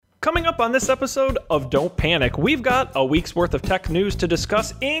Coming up on this episode of Don't Panic, we've got a week's worth of tech news to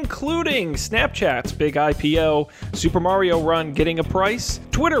discuss, including Snapchat's big IPO, Super Mario Run getting a price,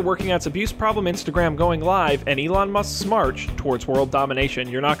 Twitter working on its abuse problem, Instagram going live, and Elon Musk's march towards world domination.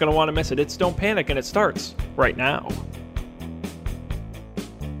 You're not going to want to miss it. It's Don't Panic, and it starts right now.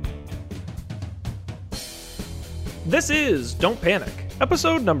 This is Don't Panic,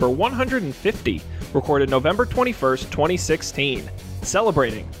 episode number 150, recorded November 21st, 2016.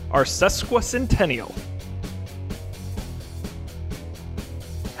 Celebrating our sesquicentennial.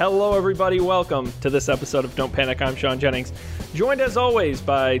 Hello, everybody. Welcome to this episode of Don't Panic. I'm Sean Jennings, joined as always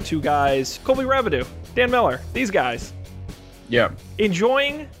by two guys, Colby Revenue, Dan Miller. These guys,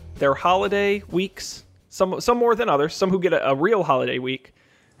 enjoying their holiday weeks. Some more than others. Some who get a real holiday week.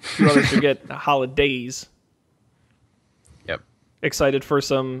 A few others who get holidays. Yep. Excited for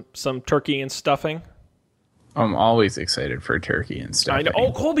some turkey and stuffing. I'm always excited for turkey and stuff. I know.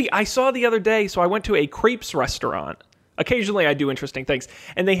 Oh, Colby, I saw the other day, so I went to a crepes restaurant. Occasionally I do interesting things.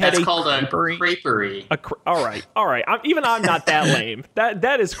 And they had That's called a creperie. All right. I'm not that lame.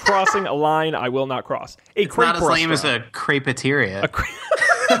 That is crossing a line I will not cross. It's not as lame as a crepeteria.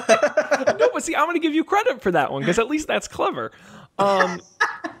 No, but see, I'm going to give you credit for that one, because at least that's clever.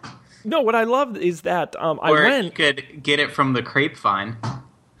 No, what I loved is that you could get it from the crepe vine.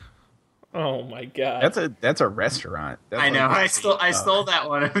 Oh my god. That's a restaurant. That's I know. I stole that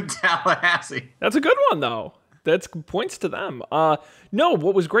one in Tallahassee. That's a good one though. That's points to them. No,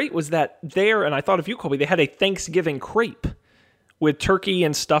 what was great was that there, and I thought of you, Colby, they had a Thanksgiving crepe with turkey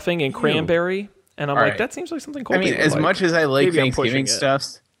and stuffing and cranberry. And I'm like, that seems like something Colby would as like. much as I like Maybe Thanksgiving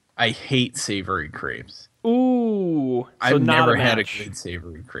stuffs, I hate savory crepes. Ooh. I've never had a good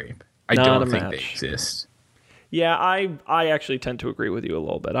savory crepe. I don't think they exist. Yeah, I actually tend to agree with you a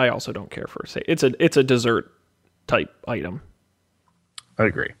little bit. I also don't care for it's a dessert type item. I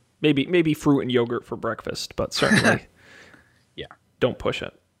agree. Maybe fruit and yogurt for breakfast, but certainly yeah. Don't push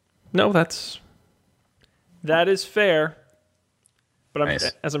it. No, that is fair. But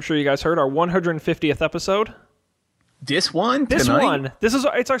nice. As I'm sure you guys heard, our 150th episode. This one? It's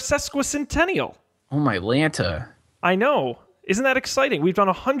our sesquicentennial. Oh my Lanta. I know. Isn't that exciting? We've done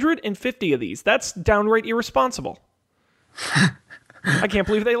 150 of these. That's downright irresponsible. I can't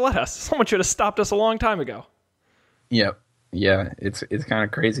believe they let us. Someone should have stopped us a long time ago. Yep. Yeah, it's kind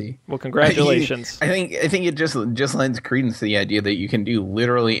of crazy. Well, congratulations. I think it just lends credence to the idea that you can do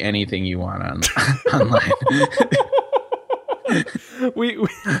literally anything you want online. we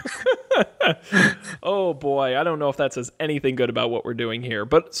oh boy, I don't know if that says anything good about what we're doing here,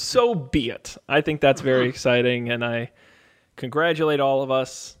 but so be it. I think that's very exciting, and I congratulate all of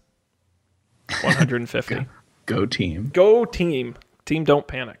us. 150. Go team. Go team. Team Don't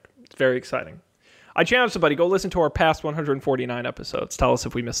Panic. It's very exciting. I challenge somebody, go listen to our past 149 episodes. Tell us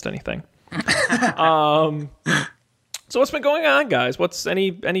if we missed anything. So what's been going on, guys? What's any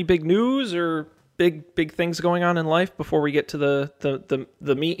big news or big things going on in life before we get to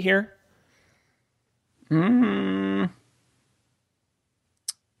the meat here?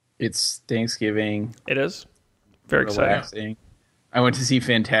 It's Thanksgiving. It is. Very exciting. I went to see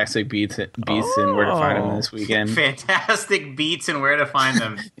Fantastic Beats and Where to Find Them this weekend. Fantastic Beats and Where to Find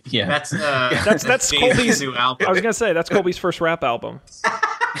Them. Yeah. That's Colby's new album. I was going to say, that's Colby's first rap album.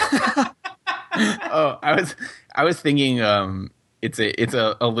 Oh, I was thinking it's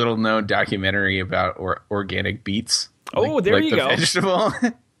a little known documentary about organic beets. Oh, there you go. Vegetable.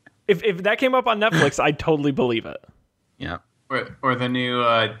 If that came up on Netflix, I'd totally believe it. Yeah. Or the new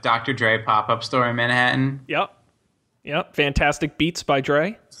Dr. Dre pop-up store in Manhattan. Yep. Fantastic Beats by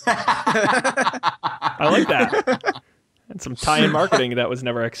Dre. I like that. And some tie-in marketing that was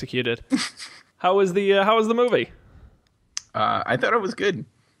never executed. How was the movie? I thought it was good.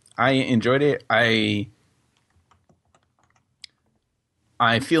 I enjoyed it. I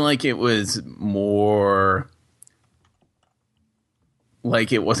feel like it was more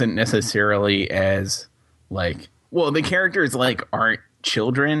like it wasn't necessarily as like, well, the characters like aren't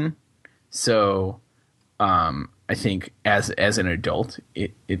children, so I think as an adult,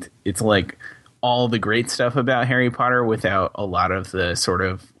 it's like all the great stuff about Harry Potter without a lot of the sort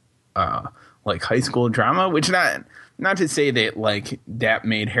of like high school drama, which not to say that like that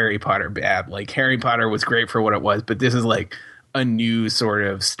made Harry Potter bad. Like Harry Potter was great for what it was, but this is like a new sort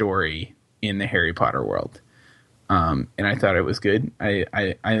of story in the Harry Potter world. And I thought it was good.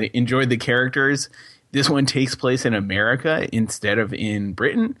 I enjoyed the characters. This one takes place in America instead of in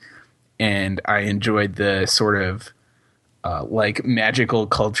Britain. And I enjoyed the sort of like magical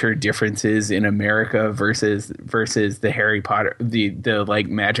culture differences in America versus the Harry Potter, the like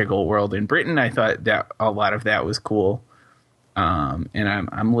magical world in Britain. I thought that a lot of that was cool. And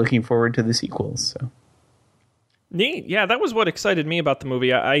I'm looking forward to the sequels. So neat. Yeah, that was what excited me about the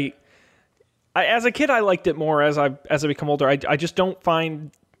movie. I as a kid, I liked it more. As I become older, I just don't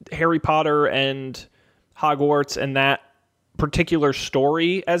find Harry Potter and Hogwarts and that particular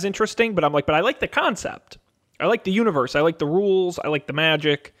story as interesting. But I like the concept. I like the universe. I like the rules. I like the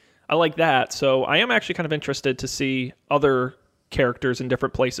magic. I like that. So I am actually kind of interested to see other characters in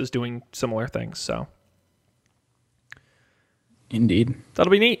different places doing similar things. So indeed,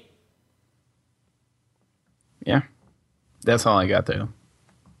 that'll be neat. Yeah, that's all I got though.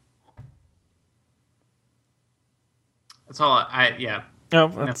 That's all.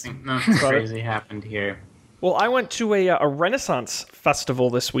 Nothing crazy happened here. Well, I went to a Renaissance festival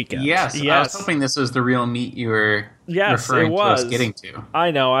this weekend. Yes. I was hoping this was the real meat you were referring to us getting to.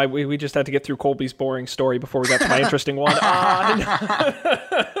 I know. We just had to get through Colby's boring story before we got to my interesting one.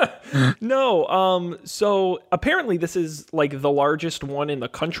 No. So apparently this is like the largest one in the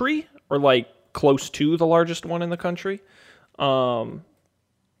country, or like close to the largest one in the country. I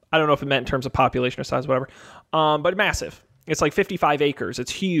don't know if it meant in terms of population or size, whatever. But massive. It's like 55 acres.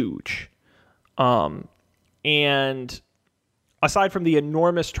 It's huge. And aside from the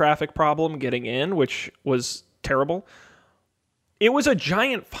enormous traffic problem getting in, which was terrible, it was a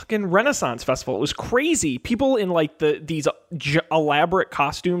giant fucking Renaissance festival. It was crazy. People in like these elaborate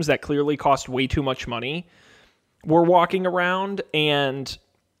costumes that clearly cost way too much money were walking around, and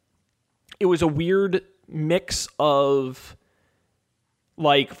it was a weird mix of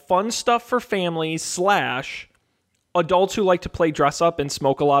like fun stuff for families / adults who like to play dress up and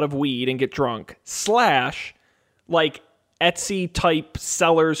smoke a lot of weed and get drunk / like Etsy type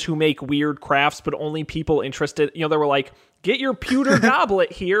sellers who make weird crafts, but only people interested. They were like, get your pewter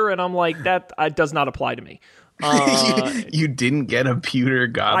goblet here. And I'm like, that does not apply to me. You didn't get a pewter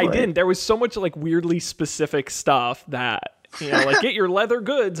goblet? I didn't. There was so much like weirdly specific stuff that, like get your leather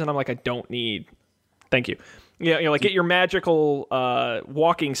goods. And I'm like, I don't need, thank you. Yeah. Like get your magical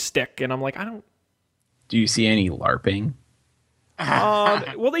walking stick. And I'm like, I don't. Do you see any LARPing?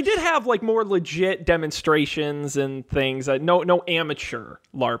 Well, they did have like more legit demonstrations and things. No amateur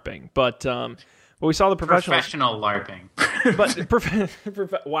LARPing, but we saw the professional LARPing.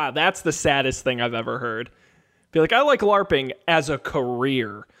 But wow, that's the saddest thing I've ever heard. Be like, I like LARPing as a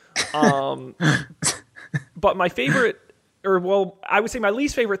career. But my favorite, I would say my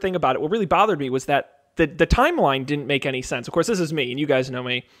least favorite thing about it, what really bothered me was that the timeline didn't make any sense. Of course, this is me, and you guys know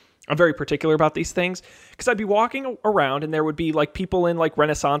me. I'm very particular about these things because I'd be walking around and there would be like people in like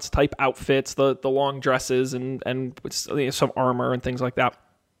Renaissance type outfits, the long dresses and some armor and things like that.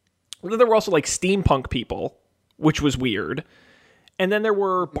 And then there were also like steampunk people, which was weird. And then there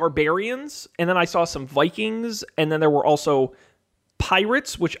were barbarians, and then I saw some Vikings, and then there were also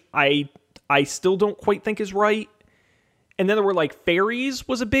pirates, which I still don't quite think is right. And then there were like fairies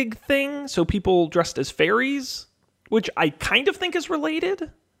was a big thing, so people dressed as fairies, which I kind of think is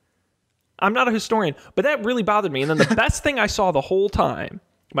related. I'm not a historian, but that really bothered me. And then the best thing I saw the whole time,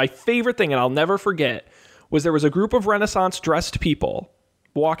 my favorite thing, and I'll never forget, was there was a group of Renaissance dressed people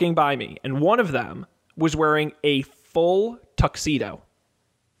walking by me, and one of them was wearing a full tuxedo.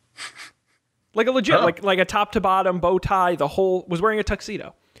 Like a legit, like a top to bottom bow tie, was wearing a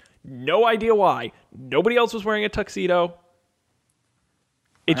tuxedo. No idea why. Nobody else was wearing a tuxedo.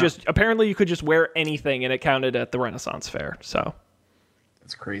 It just, apparently you could just wear anything and it counted at the Renaissance fair, so.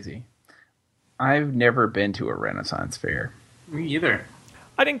 That's crazy. I've never been to a Renaissance fair. Me either.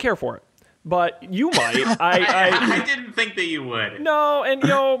 I didn't care for it, but you might. I didn't think that you would. No, and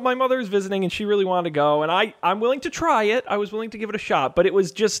my mother's visiting and she really wanted to go, and I'm willing to try it. I was willing to give it a shot, but it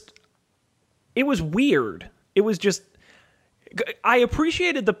was weird. It was just, I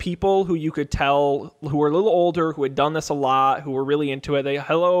appreciated the people who you could tell who were a little older, who had done this a lot, who were really into it.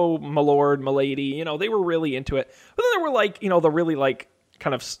 Hello, my lord, my lady, they were really into it. But then there were like, the really like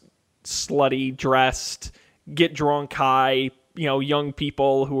kind of slutty dressed, get drunk high, young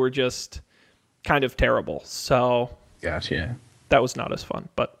people who were just kind of terrible. So gotcha. That was not as fun,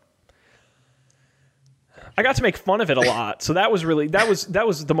 but I got to make fun of it a lot. So that was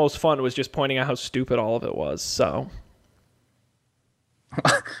the most fun, was just pointing out how stupid all of it was. So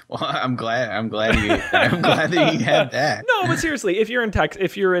well, I'm glad that you had that. No, but seriously, if you're in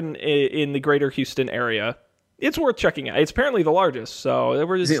the greater Houston area, it's worth checking out. It's apparently the largest. So there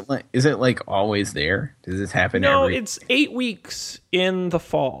was. Is it like always there? Does this happen? No, it's 8 weeks in the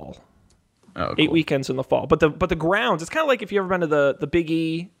fall. Oh, cool. 8 weekends in the fall. But the grounds, it's kind of like if you ever been to the Big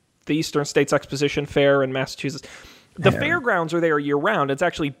E, the Eastern States Exposition Fair in Massachusetts. The fairgrounds are there year round. It's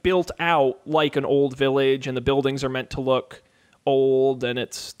actually built out like an old village, and the buildings are meant to look old, and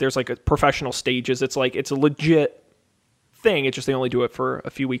there's like a professional stages. It's like it's a legit thing. It's just they only do it for a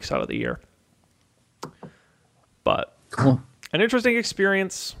few weeks out of the year. But cool. An interesting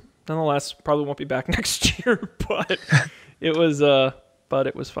experience. Nonetheless, probably won't be back next year, but it was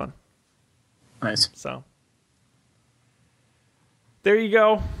fun. Nice. So there you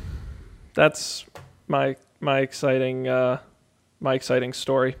go. That's my exciting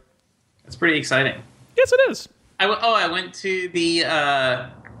story. It's pretty exciting. Yes, it is. I went to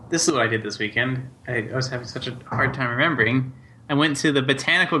the. This is what I did this weekend. I was having such a hard time remembering. I went to the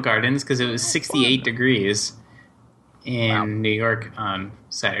Botanical Gardens because it was 68 degrees in New York on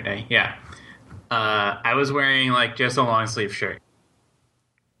Saturday. Yeah. I was wearing just a long sleeve shirt.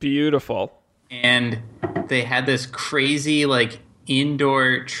 Beautiful. And they had this crazy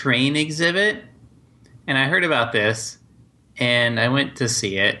indoor train exhibit. And I heard about this and I went to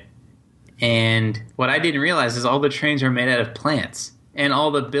see it. And what I didn't realize is all the trains are made out of plants. And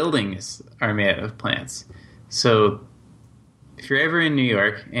all the buildings are made out of plants. So if you're ever in New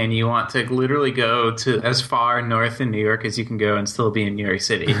York and you want to literally go to as far north in New York as you can go and still be in New York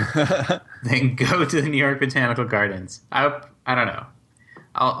City, then go to the New York Botanical Gardens. I don't know.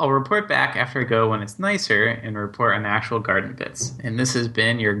 I'll report back after I go when it's nicer and report on actual garden bits. And this has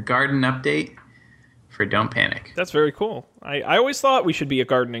been your garden update for Don't Panic. That's very cool. I always thought we should be a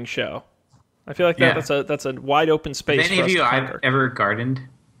gardening show. I feel like that's a wide open space. Have any of you ever gardened?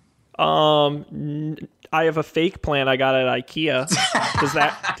 I have a fake plant I got at IKEA. Does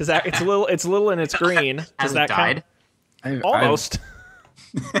that it's little and it's green. Does that died? Count? Almost.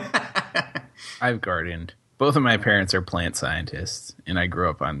 I've gardened. Both of my parents are plant scientists, and I grew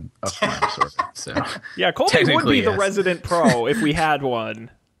up on a farm, sort of. So yeah, Colby would be the resident pro if we had one.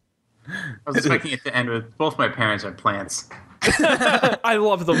 I was expecting it to end with both my parents are plants. I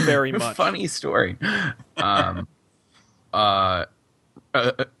love them very much. Funny story. That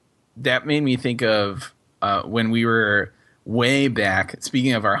made me think of when we were way back.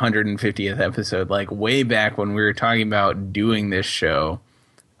 Speaking of our 150th episode, way back when we were talking about doing this show,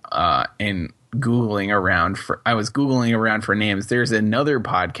 and I was Googling around for names. There's another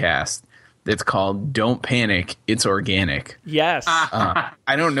podcast that's called Don't Panic, It's Organic. Yes.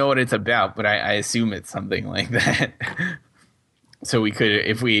 I don't know what it's about, but I assume it's something like that. So we could,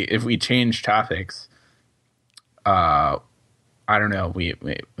 if we change topics, I don't know.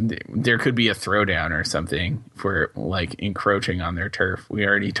 There could be a throwdown or something for encroaching on their turf. We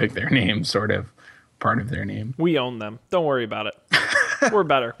already took their name, sort of part of their name. We own them. Don't worry about it. We're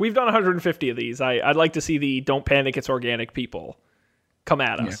better. We've done 150 of these. I'd like to see the Don't Panic, It's Organic people come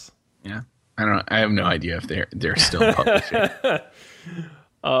at us. Yeah. I have no idea if they're still publishing.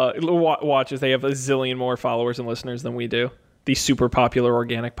 Watch as they have a zillion more followers and listeners than we do. These super popular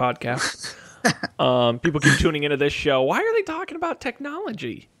organic podcasts. People keep tuning into this show. Why are they talking about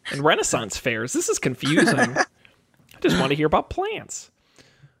technology and Renaissance fairs? This is confusing. I just want to hear about plants.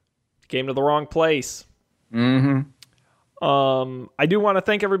 Came to the wrong place. Mm-hmm. I do want to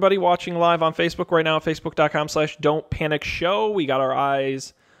thank everybody watching live on Facebook right now, facebook.com/Don't Panic Show. We got our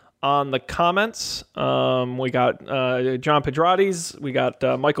eyes on the comments. We got John Pedrades. We got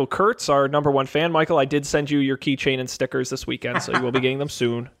Michael Kurtz, our #1 fan. Michael, I did send you your keychain and stickers this weekend, so you will be getting them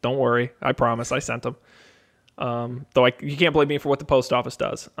soon. Don't worry. I promise I sent them. Though you can't blame me for what the post office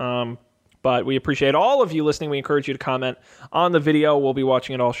does. But we appreciate all of you listening. We encourage you to comment on the video. We'll be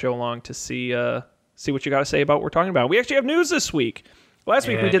watching it all show long to see what you got to say about what we're talking about. We actually have news this week. Last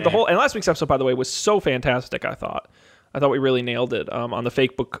week we did and last week's episode, by the way, was so fantastic, I thought we really nailed it on the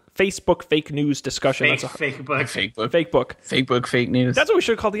Facebook fake news discussion. Fake book fake news. That's what we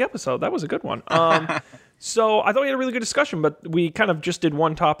should have called the episode. That was a good one. So I thought we had a really good discussion, but we kind of just did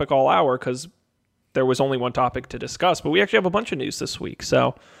one topic all hour because there was only one topic to discuss. But we actually have a bunch of news this week,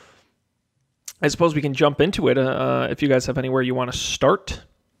 so I suppose we can jump into it if you guys have anywhere you want to start.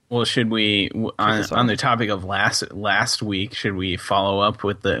 Well, should we on the topic of last week? Should we follow up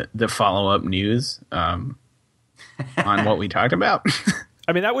with the follow up news on what we talked about?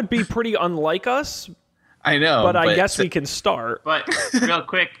 I mean, that would be pretty unlike us. I know, but I guess we can start. But real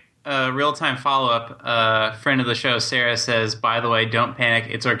quick, real time follow up. Friend of the show, Sarah says, "By the way, Don't Panic,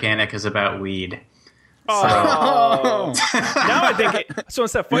 It's Organic is about weed." Oh, so. Now I think so.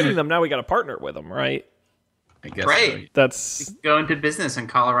 Instead of fighting them, now we got to partner with them, right? I guess right. So. That's go into business in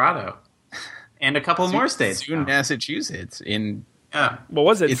Colorado and a couple more states. Soon Massachusetts. What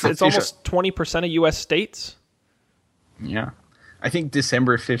was it? It's almost 20% of U.S. states. Yeah, I think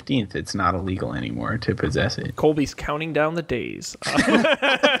December 15th. It's not illegal anymore to possess it. Colby's counting down the days.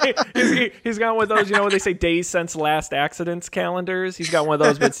 He's got one of those. You know what they say? Days since last accidents calendars. He's got one of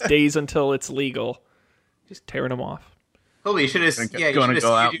those, but it's days until it's legal. Just tearing them off. Colby, you should have. Going to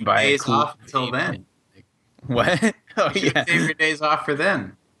go out and buy days off until then. What? Oh, You should save your days off for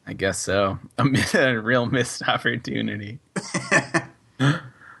them. I guess so. A real missed opportunity.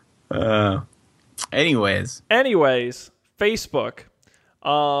 Anyways, Facebook.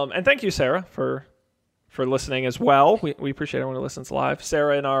 And thank you, Sarah, for listening as well. We appreciate everyone who listens live.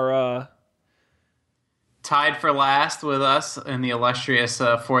 Sarah in our tied for last with us in the illustrious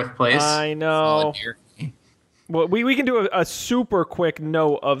fourth place. I know. Well, we can do a super quick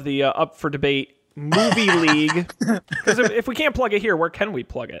note of the Up for Debate Movie League, because if we can't plug it here, where can we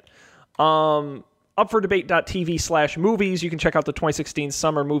plug it? Upfordebate.tv/movies. You can check out the 2016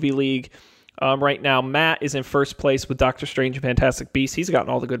 Summer Movie League. Right now, Matt is in first place with Doctor Strange and Fantastic Beasts. He's gotten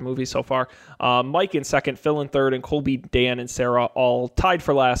all the good movies so far. Mike in second, Phil in third, and Colby, Dan, and Sarah all tied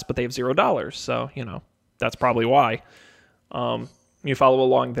for last, but they have $0. So, that's probably why. You follow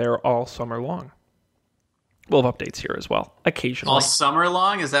along there all summer long. We'll have updates here as well, occasionally. All summer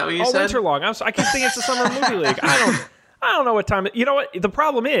long? Is that what you said? All winter long. I keep thinking it's the Summer Movie League. I don't know what time. You know what? The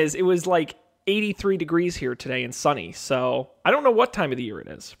problem is, it was like 83 degrees here today and sunny, so I don't know what time of the year it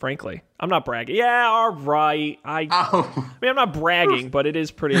is, frankly. I'm not bragging. Yeah, all right. I mean, I'm not bragging, but it is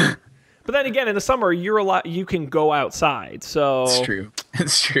pretty. But then again, in the summer, you can go outside, so it's true.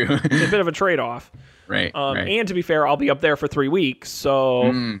 It's true. It's a bit of a trade-off. Right, right. And to be fair, I'll be up there for 3 weeks,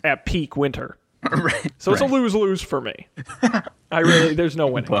 so at peak winter. Right. So it's a lose-lose for me. There's no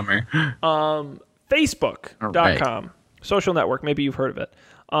winning. Bummer. Facebook.com, social network. Maybe you've heard of it.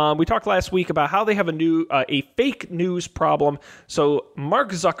 We talked last week about how they have a fake news problem. So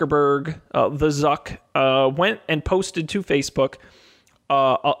Mark Zuckerberg, the Zuck, went and posted to Facebook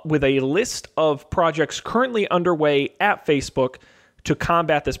with a list of projects currently underway at Facebook to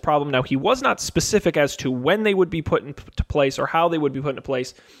combat this problem. Now, he was not specific as to when they would be put into place or how they would be put into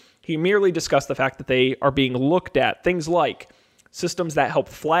place. He merely discussed the fact that they are being looked at. Things like systems that help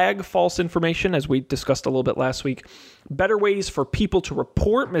flag false information, as we discussed a little bit last week, better ways for people to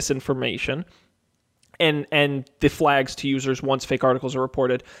report misinformation, and the flags to users once fake articles are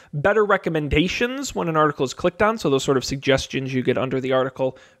reported, better recommendations when an article is clicked on, so those sort of suggestions you get under the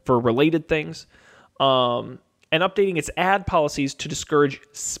article for related things, and updating its ad policies to discourage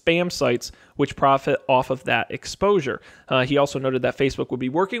spam sites which profit off of that exposure. He also noted that Facebook would be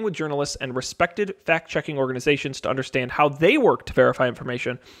working with journalists and respected fact-checking organizations to understand how they work to verify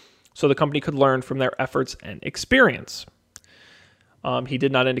information so the company could learn from their efforts and experience. He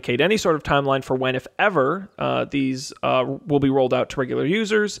did not indicate any sort of timeline for when, if ever, these will be rolled out to regular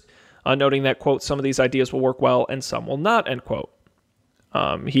users, noting that, quote, some of these ideas will work well and some will not, end quote.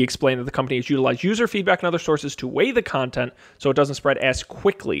 He explained that the company has utilized user feedback and other sources to weigh the content so it doesn't spread as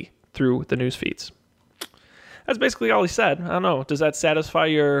quickly through the news feeds. That's basically all he said. I don't know. Does that satisfy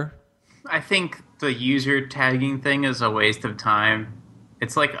your... I think the user tagging thing is a waste of time.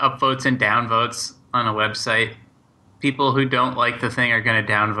 It's like upvotes and downvotes on a website. People who don't like the thing are going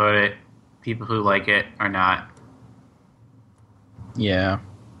to downvote it. People who like it are not. Yeah.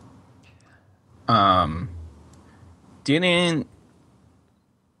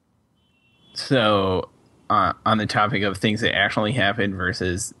 So, on the topic of things that actually happen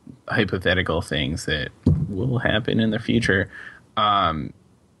versus hypothetical things that will happen in the future,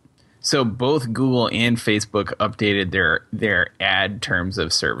 so both Google and Facebook updated their ad terms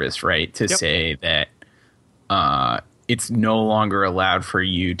of service, right, to say that it's no longer allowed for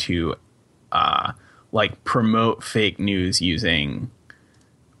you to promote fake news using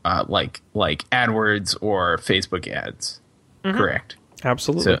like AdWords or Facebook ads. Mm-hmm. Correct.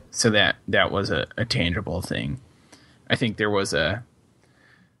 Absolutely. So that was a tangible thing. I think there was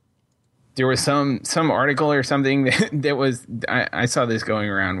some article or something that was I saw this going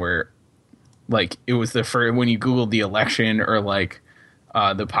around where like it was the first when you Googled the election or like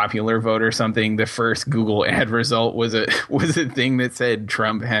the popular vote or something, the first Google ad result was a thing that said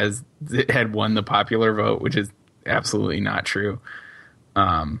Trump had won the popular vote, which is absolutely not true.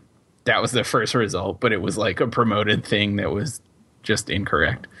 That was the first result, but it was like a promoted thing that was just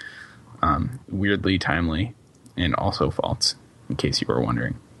incorrect, weirdly timely, and also false, in case you were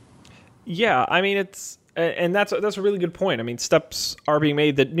wondering. Yeah, I mean, that's a really good point. I mean, steps are being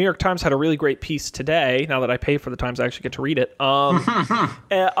made. The New York Times had a really great piece today, now that I pay for the Times, I actually get to read it,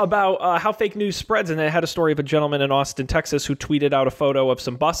 about how fake news spreads, and it had a story of a gentleman in Austin, Texas, who tweeted out a photo of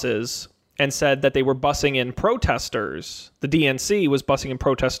some buses and said that they were busing in protesters. The DNC was busing in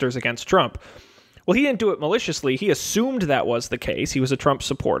protesters against Trump. Well, he didn't do it maliciously. He assumed that was the case. He was a Trump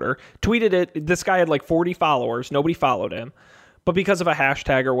supporter. Tweeted it. This guy had like 40 followers. Nobody followed him. But because of a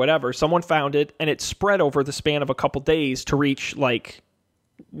hashtag or whatever, someone found it, and it spread over the span of a couple days to reach, like,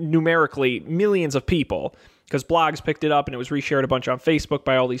 numerically millions of people. Because blogs picked it up, and it was reshared a bunch on Facebook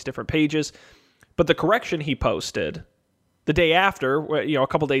by all these different pages. But the correction he posted the day after, a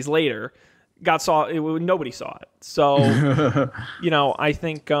couple days later, nobody saw it. So, I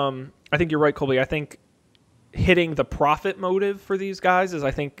think you're right, Colby. I think hitting the profit motive for these guys is, I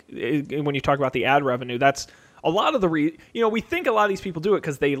think, when you talk about the ad revenue, that's a lot of the we think a lot of these people do it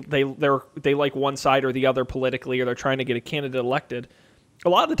because they like one side or the other politically, or they're trying to get a candidate elected. A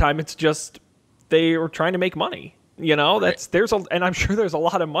lot of the time, it's just they are trying to make money. And I'm sure there's a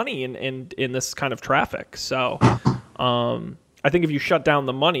lot of money in this kind of traffic. So, I think if you shut down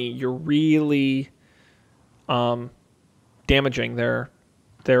the money, you're really damaging their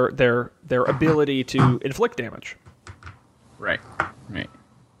ability to inflict damage. Right.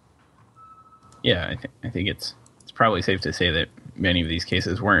 Yeah, I think it's probably safe to say that many of these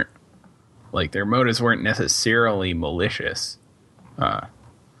cases weren't, like, their motives weren't necessarily malicious.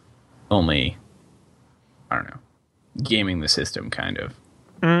 Only, I don't know, gaming the system, kind of.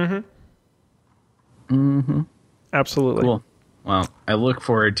 Absolutely. Cool. Well, I look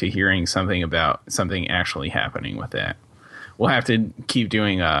forward to hearing something about something actually happening with that. We'll have to keep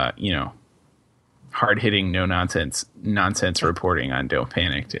doing, hard-hitting, nonsense reporting on Don't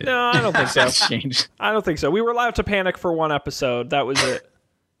Panic. No, I don't think so. Change. I don't think so. We were allowed to panic for one episode. That was it.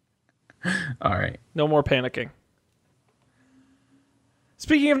 All right. No more panicking.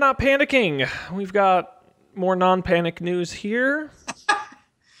 Speaking of not panicking, we've got more non-panic news here.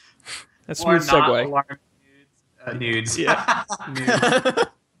 That's a smooth segue. Nudes. Yeah. Nudes.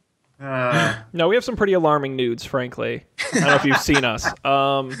 No, we have some pretty alarming nudes, frankly. I don't know if you've seen us.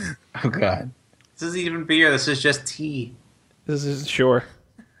 Oh, God. This isn't even beer. This is just tea. This is, sure.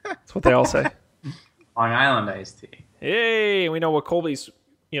 That's what they all say. Long Island iced tea. Hey, we know what Colby's,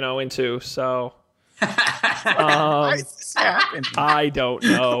 into, so... Why is this happening? I don't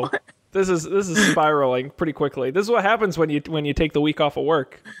know. This is spiraling pretty quickly. This is what happens when you take the week off of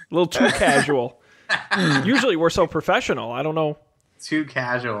work. A little too casual. Usually we're so professional. I don't know. Too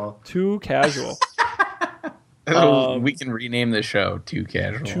casual. We can rename the show Too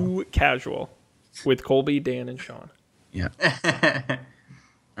Casual. Too Casual with Colby, Dan, and Sean. Yeah.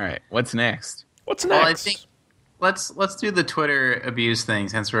 All right. What's next? Well, I think let's do the Twitter abuse thing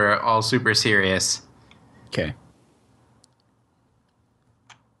since we're all super serious. Okay.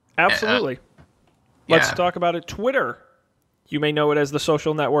 Absolutely. Let's talk about it. Twitter. You may know it as the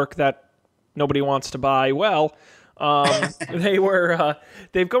social network that nobody wants to buy. Well,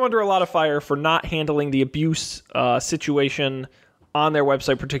 they've come under a lot of fire for not handling the abuse situation on their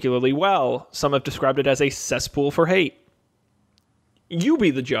website particularly well. Some have described it as a cesspool for hate. You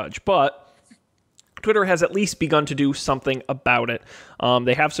be the judge, but Twitter has at least begun to do something about it.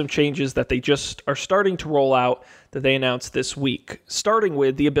 They have some changes that they just are starting to roll out that they announced this week, starting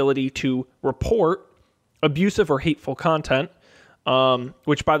with the ability to report abusive or hateful content,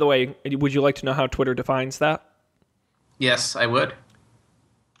 which, by the way, would you like to know how Twitter defines that? Yes, I would.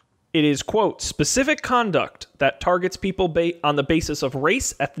 It is, quote, specific conduct that targets people on the basis of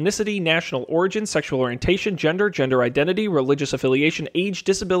race, ethnicity, national origin, sexual orientation, gender identity, religious affiliation, age,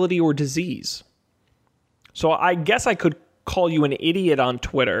 disability, or disease. So I guess I could call you an idiot on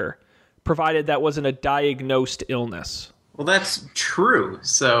Twitter, provided that wasn't a diagnosed illness. Well, that's true.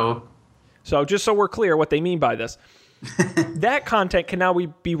 So just so we're clear what they mean by this, that content can now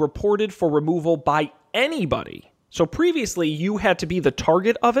be reported for removal by anybody. So previously, you had to be the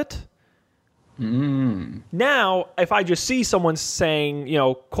target of it. Now, if I just see someone saying,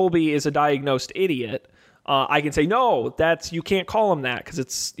 Colby is a diagnosed idiot, I can say, no, you can't call him that because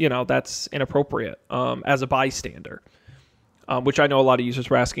it's, that's inappropriate as a bystander, which I know a lot of users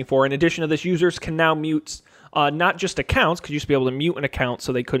were asking for. In addition to this, users can now mute not just accounts, because you used to be able to mute an account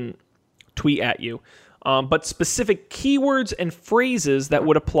so they couldn't tweet at you, but specific keywords and phrases that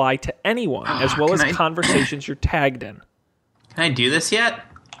would apply to anyone, as well as conversations you're tagged in. Can I do this yet?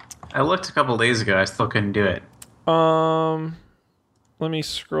 I looked a couple days ago. I still couldn't do it. Let me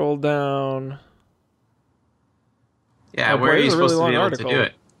scroll down. Yeah, where are you supposed to be able to do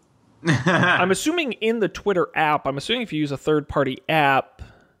it? I'm assuming in the Twitter app. I'm assuming if you use a third-party app.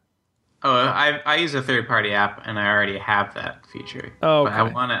 Oh, I use a third-party app, and I already have that feature. Oh, okay. But I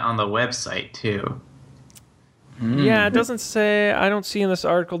want it on the website, too. Yeah, it doesn't say. I don't see in this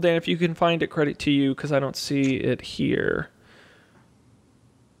article, Dan. If you can find it, credit to you, because I don't see it here.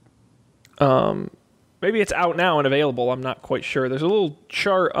 Maybe it's out now and available. I'm not quite sure. There's a little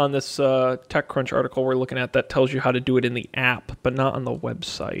chart on this TechCrunch article we're looking at that tells you how to do it in the app, but not on the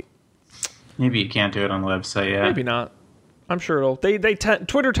website. Maybe you can't do it on the website yet. Maybe not. I'm sure it'll.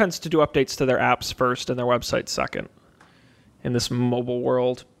 Twitter tends to do updates to their apps first and their website second in this mobile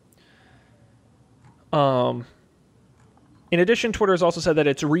world. In addition, Twitter has also said that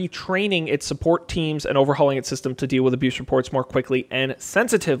it's retraining its support teams and overhauling its system to deal with abuse reports more quickly and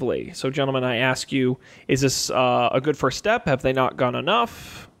sensitively. So, gentlemen, I ask you, is this a good first step? Have they not gone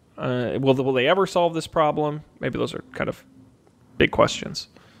enough? Will they ever solve this problem? Maybe those are kind of big questions.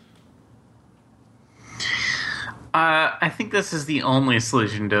 I think this is the only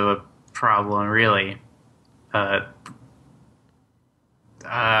solution to the problem, really. Yeah.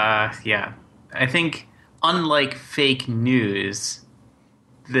 I think, unlike fake news,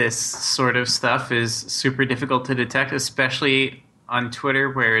 this sort of stuff is super difficult to detect, especially on Twitter,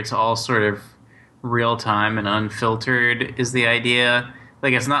 where it's all sort of real-time and unfiltered is the idea.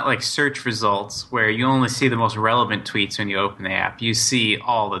 Like, it's not like search results, where you only see the most relevant tweets when you open the app. You see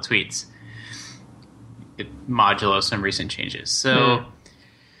all the tweets, modulo some recent changes. So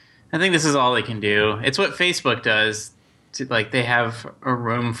I think this is all they can do. It's what Facebook does. Like, they have a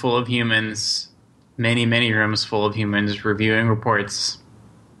room full of humans, many rooms full of humans reviewing reports.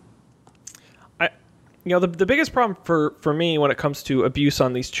 The biggest problem for me when it comes to abuse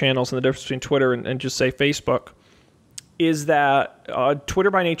on these channels and the difference between Twitter and just say Facebook is that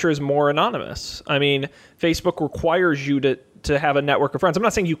Twitter by nature is more anonymous. I mean, Facebook requires you to have a network of friends. I'm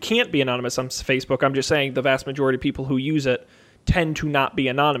not saying you can't be anonymous on Facebook. I'm just saying the vast majority of people who use it tend to not be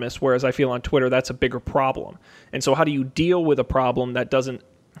anonymous, whereas I feel on Twitter that's a bigger problem. And so how do you deal with a problem that doesn't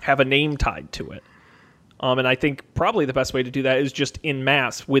have a name tied to it? And I think probably the best way to do that is just en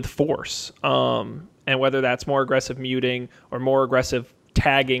masse with force. And whether that's more aggressive muting or more aggressive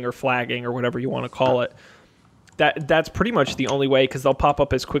tagging or flagging or whatever you want to call it, that's pretty much the only way, because they'll pop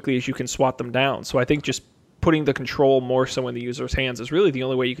up as quickly as you can swat them down. So I think just putting the control more so in the user's hands is really the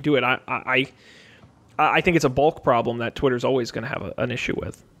only way you can do it. I think it's a bulk problem that Twitter's always going to have an issue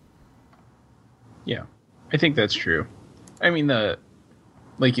with. Yeah, I think that's true. I mean,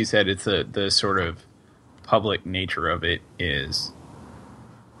 like you said, it's the sort of public nature of it is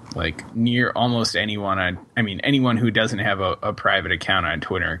like near almost anyone anyone who doesn't have a private account on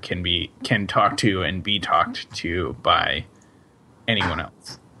Twitter can talk to and be talked to by anyone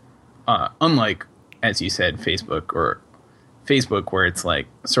else. Unlike, as you said, Facebook where it's like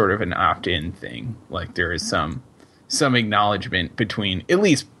sort of an opt-in thing. Like there is some acknowledgement between at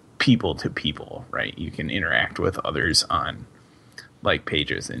least people to people, right? You can interact with others on like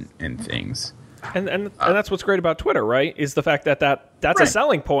pages and things. And that's what's great about Twitter, right? Is the fact that's right. A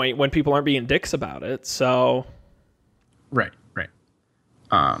selling point when people aren't being dicks about it. So, right.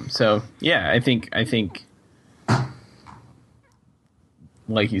 So yeah, I think,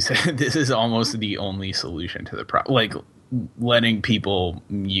 like you said, this is almost the only solution to the problem. Like letting people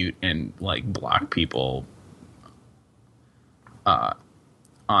mute and like block people on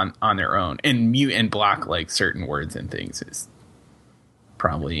their own, and mute and block like certain words and things is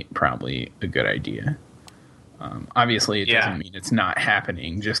probably a good idea. Obviously, it doesn't mean it's not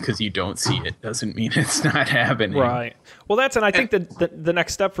happening. Just because you don't see it doesn't mean it's not happening. Right. Well, I think that the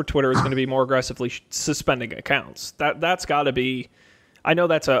next step for Twitter is going to be more aggressively suspending accounts. That's got to be. I know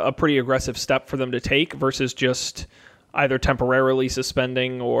that's a pretty aggressive step for them to take versus just either temporarily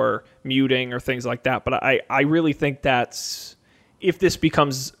suspending or muting or things like that. But I really think that's, if this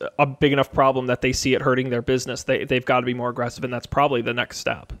becomes a big enough problem that they see it hurting their business, they've got to be more aggressive, and that's probably the next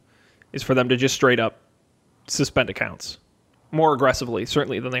step, is for them to just straight up suspend accounts more aggressively,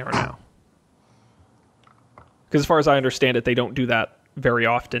 certainly, than they are now. Because as far as I understand it, they don't do that very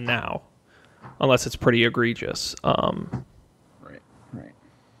often now, unless it's pretty egregious. Right.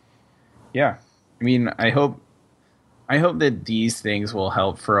 Yeah. I mean, I hope that these things will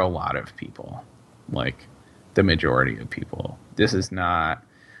help for a lot of people, like the majority of people. This is not,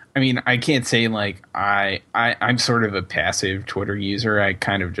 I mean, I can't say like I'm sort of a passive Twitter user. I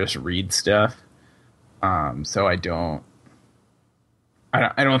kind of just read stuff. So I don't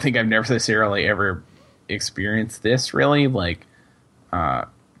think I've necessarily ever experienced this really, like,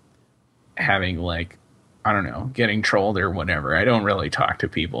 having like, I don't know, getting trolled or whatever. I don't really talk to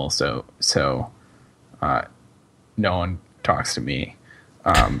people. So no one talks to me.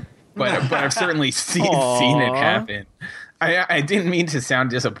 But I've certainly seen it happen. I didn't mean to sound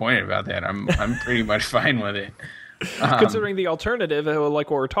disappointed about that. I'm pretty much fine with it. Considering the alternative,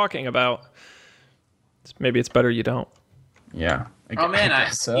 like what we're talking about, maybe it's better you don't. Yeah.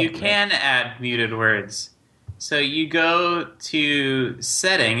 You can add muted words. So you go to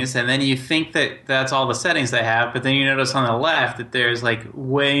settings, and then you think that that's all the settings they have, but then you notice on the left that there's like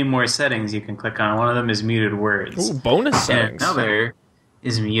way more settings you can click on. One of them is muted words. Ooh, bonus settings. And another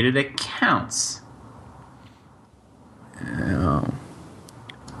is muted accounts. Oh,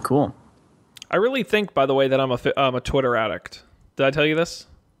 cool. I really think, by the way, that I'm a Twitter addict. Did I tell you this?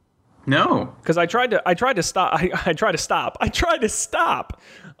 No, because I tried to stop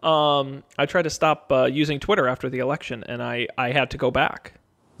using Twitter after the election, and I had to go back.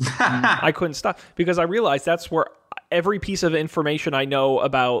 I couldn't stop because I realized that's where every piece of information I know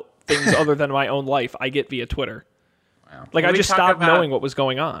about things other than my own life I get via Twitter. Wow. Like I just stopped knowing what was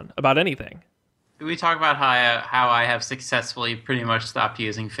going on about anything. Did we talk about how I have successfully pretty much stopped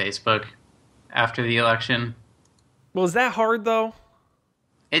using Facebook after the election? Well, is that hard though?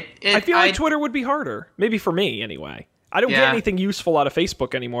 I feel like Twitter would be harder. Maybe for me, anyway. I don't get anything useful out of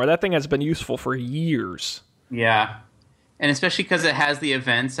Facebook anymore. That thing has been useful for years. Yeah. And especially because it has the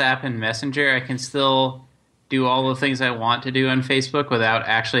Events app and Messenger, I can still do all the things I want to do on Facebook without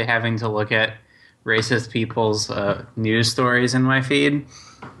actually having to look at racist people's news stories in my feed.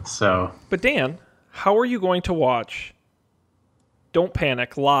 So. But Dan, how are you going to watch Don't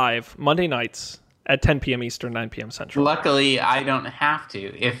Panic live Monday nights at 10 p.m. Eastern, 9 p.m. Central? Luckily, I don't have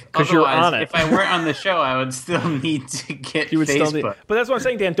to. Because you're on it. If I weren't on the show, I would still need to get Facebook. But that's what I'm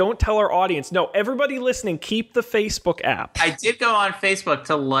saying, Dan. Don't tell our audience. No, everybody listening, keep the Facebook app. I did go on Facebook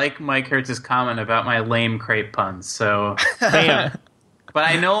to like Mike Hertz's comment about my lame crepe puns. So, Damn. But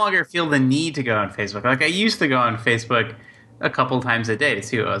I no longer feel the need to go on Facebook. Like I used to go on Facebook a couple times a day to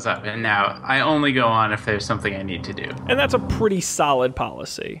see what was up, and now I only go on if there's something I need to do. And that's a pretty solid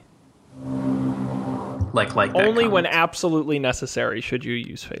policy. Like that only comment. When absolutely necessary should you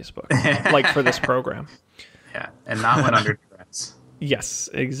use Facebook, like for this program. Yeah, and not when under duress. Yes,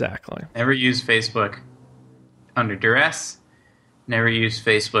 exactly. Never use Facebook under duress. Never use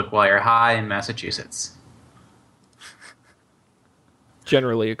Facebook while you're high in Massachusetts.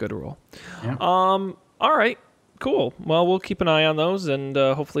 Generally a good rule. Yeah. All right, cool. Well, we'll keep an eye on those, and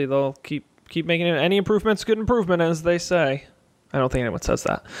hopefully they'll keep making it. Any improvement's good improvement, as they say. I don't think anyone says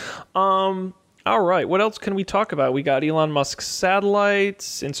that. All right, what else can we talk about? We got Elon Musk's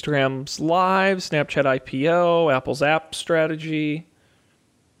satellites, Instagram's live, Snapchat IPO, Apple's app strategy.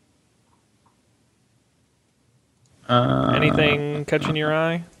 Anything catching your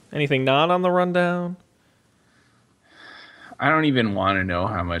eye? Anything not on the rundown? I don't even want to know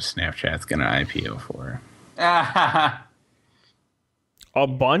how much Snapchat's going to IPO for. A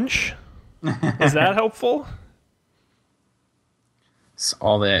bunch? Is that helpful? It's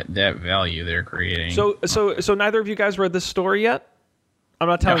all that value they're creating. So neither of you guys read this story yet? I'm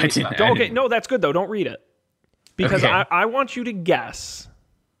not telling you. Okay, no, that's good though. Don't read it. Because okay. I want you to guess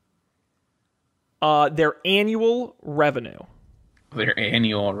their annual revenue. Their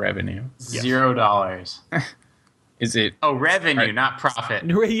annual revenue. $0. Is it? Oh, revenue, not profit.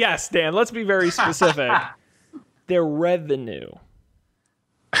 Yes, Dan. Let's be very specific. Their revenue.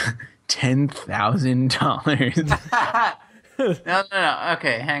 $10,000. No.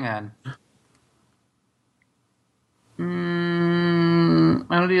 Okay, hang on. I'm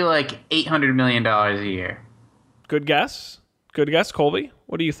gonna do like $800 million a year. Good guess, Colby.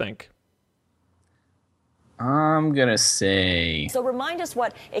 What do you think? I'm gonna say. So remind us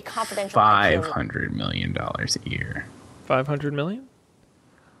what a confidential $500 million a year. 500 million.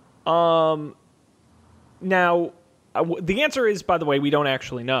 Now, the answer is, by the way, we don't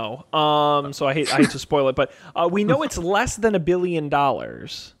actually know. So I hate to spoil it, but we know it's less than $1 billion.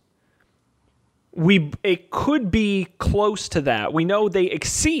 It could be close to that. We know they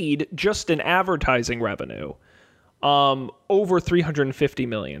exceed just in advertising revenue over 350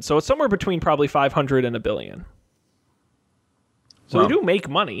 million. So it's somewhere between probably 500 and $1 billion. So they do make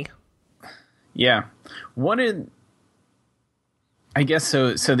money. Yeah. I guess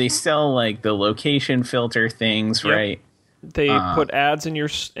so they sell like the location filter things, yep. Right? They put ads in your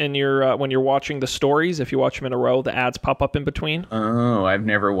when you're watching the stories. If you watch them in a row, the ads pop up in between. Oh, I've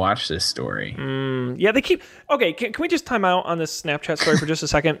never watched this story. Yeah, they keep. Okay, can we just time out on this Snapchat story for just a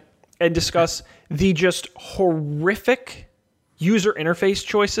second and discuss the just horrific user interface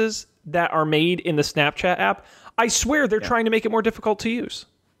choices that are made in the Snapchat app? I swear they're trying to make it more difficult to use.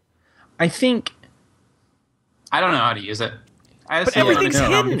 I think. I don't know how to use it. But everything's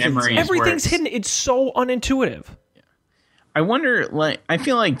hidden. Everything's hidden. It's so unintuitive. I wonder, like, I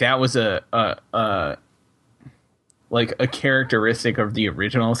feel like that was a characteristic of the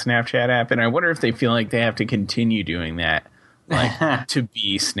original Snapchat app, and I wonder if they feel like they have to continue doing that, like, to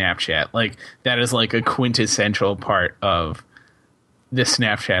be Snapchat. Like, that is like a quintessential part of the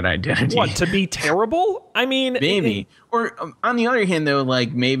Snapchat identity. What, to be terrible? I mean, maybe. Or on the other hand, though,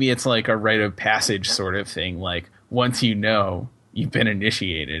 like, maybe it's like a rite of passage sort of thing. Like, once you know, you've been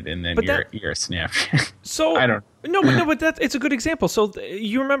initiated, and then you're a Snapchat. So I don't. No, but it's a good example. So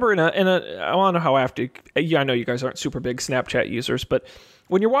you remember in a I want to know how after. Yeah, I know you guys aren't super big Snapchat users, but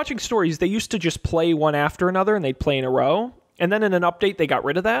when you're watching stories, they used to just play one after another, and they'd play in a row. And then in an update, they got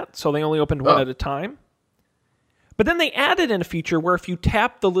rid of that. So they only opened one at a time. But then they added in a feature where if you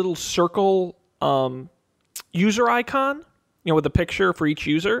tap the little circle user icon, with a picture for each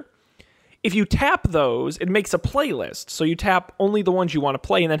user, if you tap those, it makes a playlist. So you tap only the ones you want to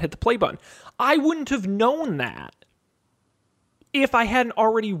play and then hit the play button. I wouldn't have known that if I hadn't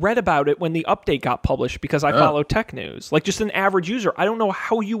already read about it when the update got published because I follow tech news. Like just an average user, I don't know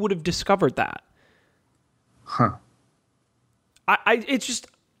how you would have discovered that. Huh. It's just,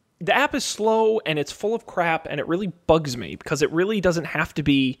 the app is slow and it's full of crap and it really bugs me because it really doesn't have to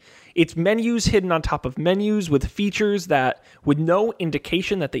be. It's menus hidden on top of menus with features that with no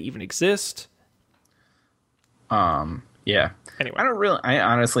indication that they even exist. Yeah. Anyway. I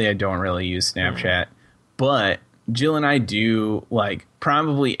honestly don't really use Snapchat, but Jill and I do, like,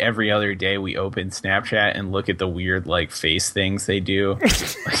 probably every other day we open Snapchat and look at the weird, like, face things they do.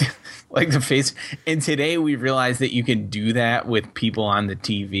 like the face. And today we realized that you can do that with people on the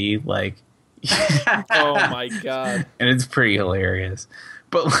TV. Like, oh my God. And it's pretty hilarious.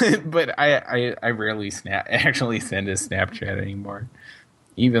 But I rarely actually send a Snapchat anymore.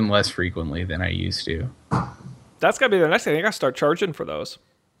 Even less frequently than I used to. That's got to be the next thing. They got to start charging for those.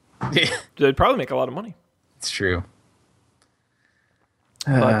 They'd probably make a lot of money. It's true.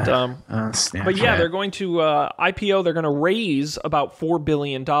 But Snapchat. yeah, they're going to IPO. They're going to raise about $4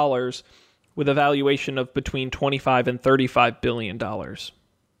 billion with a valuation of between $25 and $35 billion.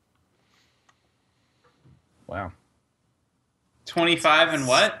 Wow. 25 and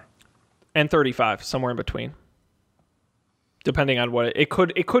what? And 35, somewhere in between. Depending on what it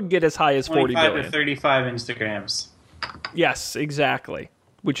could get as high as 40 billion. 25 to 35 Instagrams. Yes, exactly.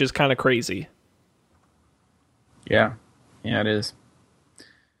 Which is kind of crazy. Yeah. Yeah, it is.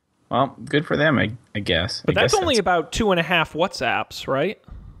 Well, good for them, I guess. But that's only about 2.5 WhatsApps, right?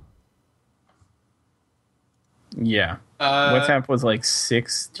 Yeah. WhatsApp was like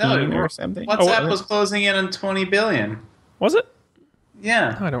 16 or something. WhatsApp was closing in on 20 billion. Was it?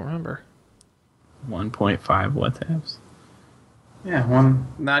 Yeah. I don't remember. 1.5 WhatsApps. Yeah,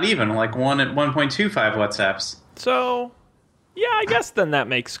 not even, like 1 at 1.25 WhatsApps. So, yeah, I guess then that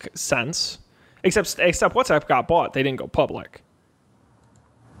makes sense. Except WhatsApp got bought. They didn't go public.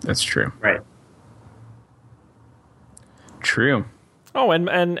 That's true. Right. True. Oh,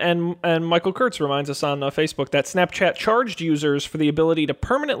 and Michael Kurtz reminds us on Facebook that Snapchat charged users for the ability to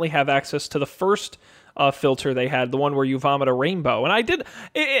permanently have access to the first filter they had, the one where you vomit a rainbow. And I did,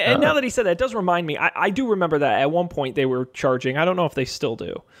 and now that he said that, it does remind me, I do remember that at one point they were charging. I don't know if they still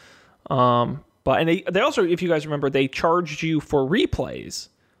do. But they also, if you guys remember, they charged you for replays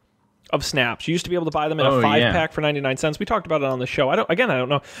of snaps. You used to be able to buy them in a 5-pack for 99 cents. We talked about it on the show. I don't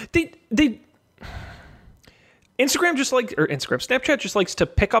know. Snapchat just likes to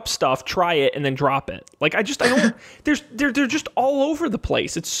pick up stuff, try it, and then drop it. Like, I don't, they're just all over the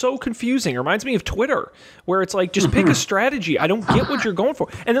place. It's so confusing. It reminds me of Twitter, where it's like, just pick a strategy. I don't get what you're going for.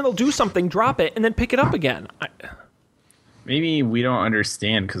 And then they'll do something, drop it, and then pick it up again. Maybe we don't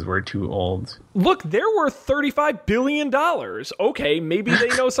understand because we're too old. Look, they're worth $35 billion. Okay, maybe they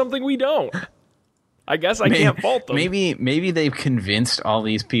know something we don't. I guess I can't fault them. Maybe they've convinced all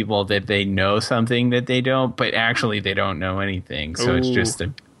these people that they know something that they don't, but actually they don't know anything. So it's just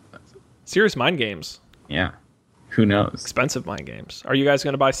serious mind games. Yeah. Who knows? Expensive mind games. Are you guys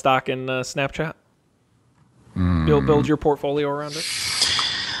going to buy stock in Snapchat? Build your portfolio around it?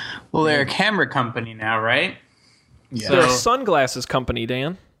 Well, they're a camera company now, right? Yeah. They're a sunglasses company,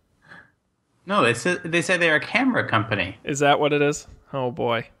 Dan. No, they said they're a camera company. Is that what it is? Oh,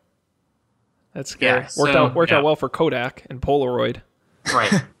 boy. That's scary. Yeah, worked out well for Kodak and Polaroid.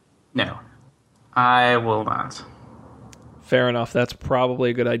 Right. No. I will not. Fair enough. That's probably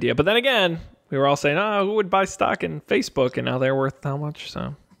a good idea. But then again, we were all saying, who would buy stock in Facebook? And now they're worth how much?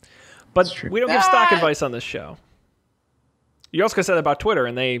 So, but we don't give stock advice on this show. You also could say that about Twitter,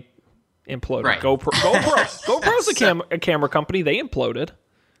 and they imploded. Right. GoPro's a camera company. They imploded.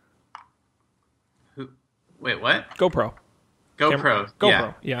 Wait, what? GoPro.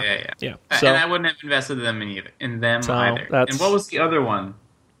 GoPro. Yeah. So, and I wouldn't have invested in them either. And what was the other one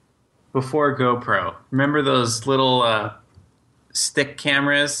before GoPro? Remember those little stick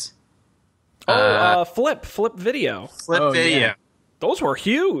cameras? Flip video. Flip video. Yeah. Those were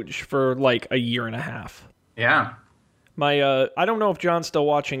huge for like a year and a half. Yeah. My I don't know if John's still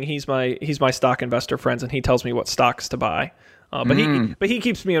watching. He's my stock investor friends, and he tells me what stocks to buy. But he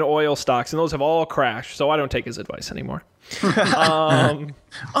keeps me in oil stocks, and those have all crashed, so I don't take his advice anymore.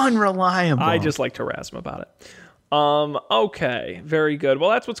 Unreliable. I just like to razz him about it. Okay, very good. Well,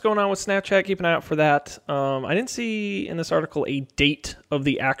 that's what's going on with Snapchat. Keep an eye out for that. I didn't see in this article a date of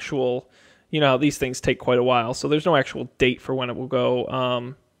the actual, you know, these things take quite a while. So there's no actual date for when it will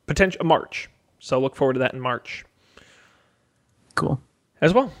go. Potential March. So look forward to that in March. Cool.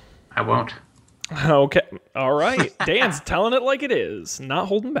 As well. I won't. Okay. All right. Dan's telling it like it is, not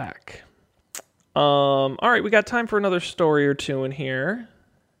holding back. All right. We got time for another story or two in here.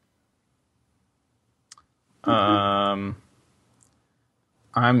 I'm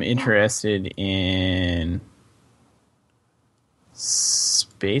interested in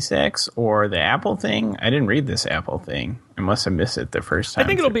SpaceX or the Apple thing. I didn't read this Apple thing. I must have missed it the first time. I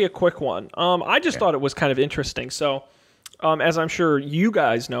think it'll be a quick one. I just thought it was kind of interesting. So, as I'm sure you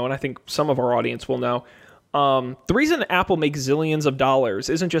guys know, and I think some of our audience will know, the reason Apple makes zillions of dollars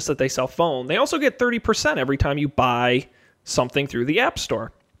isn't just that they sell phone. They also get 30% every time you buy something through the App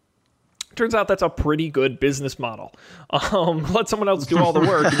Store. Turns out that's a pretty good business model. Let someone else do all the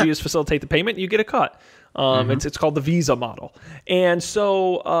work, and you just facilitate the payment, and you get a cut. It's called the Visa model. And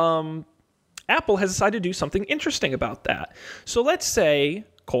so Apple has decided to do something interesting about that. So let's say,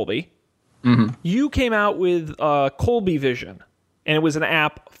 Colby, you came out with Colby Vision, and it was an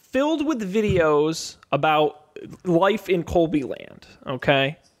app filled with videos about life in Colby Land,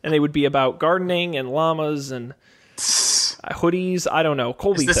 okay? And they would be about gardening and llamas and hoodies. I don't know.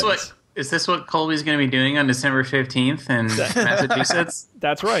 Colby things. Is this what Colby's going to be doing on December 15th in Massachusetts?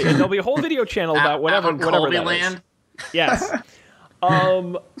 That's right. And there'll be a whole video channel about whatever Colby that Land? is. Yes.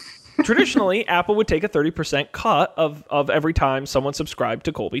 Traditionally, Apple would take a 30% cut of every time someone subscribed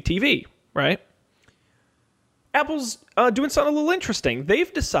to Colby TV, right? Apple's doing something a little interesting.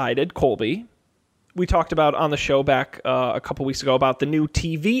 They've decided, Colby, we talked about on the show back a couple weeks ago about the new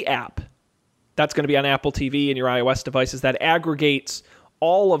TV app that's going to be on Apple TV and your iOS devices that aggregates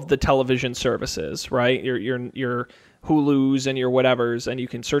all of the television services, right? Your Hulus and your whatevers, and you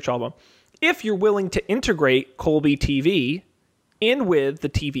can search all of them. If you're willing to integrate Colby TV in with the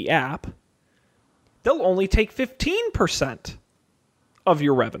TV app, they'll only take 15% of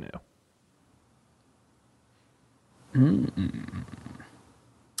your revenue.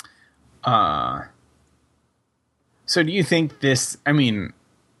 So do you think this, I mean,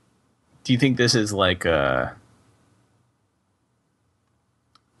 do you think this is like a,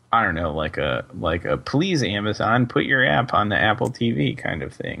 I don't know, like a please Amazon, put your app on the Apple TV kind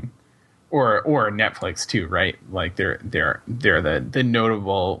of thing, or Netflix too, right? Like they're the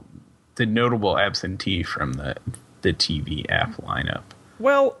notable absentee from the TV app lineup.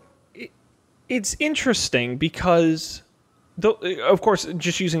 Well, it's interesting because, of course,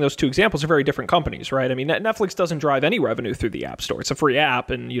 just using those two examples are very different companies, right? I mean, Netflix doesn't drive any revenue through the App Store. It's a free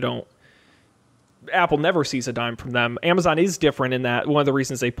app, and Apple never sees a dime from them. Amazon is different in that one of the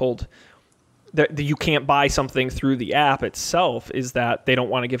reasons they pulled that you can't buy something through the app itself is that they don't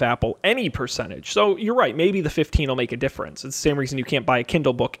want to give Apple any percentage. So you're right. Maybe the 15 will make a difference. It's the same reason you can't buy a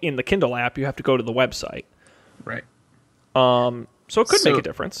Kindle book in the Kindle app. You have to go to the website. Right. So it could make a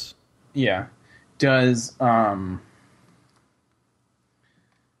difference. Yeah. Does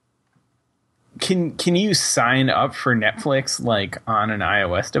Can you sign up for Netflix like on an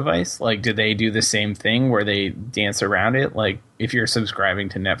iOS device? Like, do they do the same thing where they dance around it? Like, if you're subscribing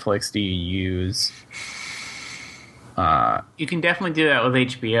to Netflix, do you use? You can definitely do that with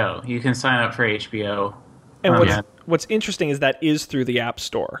HBO. You can sign up for HBO. And what's interesting is that is through the App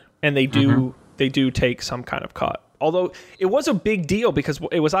Store, and they do take some kind of cut. Although it was a big deal because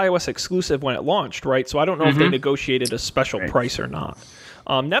it was iOS exclusive when it launched, right? So I don't know if they negotiated a special price or not.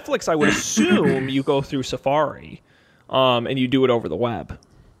 Netflix, I would assume you go through Safari and you do it over the web.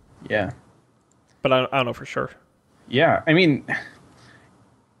 Yeah. But I don't know for sure. Yeah. I mean,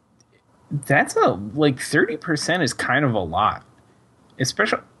 that's 30% is kind of a lot.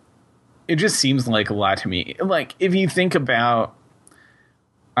 Especially, it just seems like a lot to me. Like, if you think about,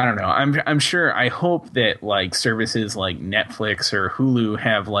 I don't know, I'm sure, I hope that like services like Netflix or Hulu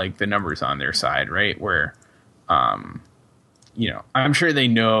have like the numbers on their side, right? Where, I'm sure they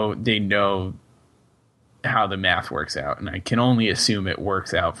know how the math works out, and I can only assume it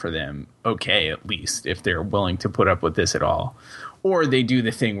works out for them okay, at least, if they're willing to put up with this at all. Or they do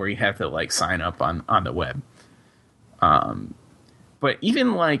the thing where you have to like sign up on the web. But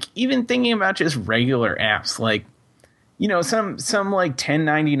even thinking about just regular apps, like, some like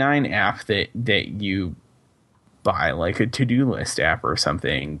 $10.99 app that you buy, like a to-do list app or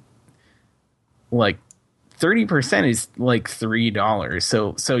something, like 30% is like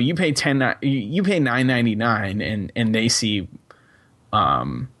 $3. So you pay $9.99 and they see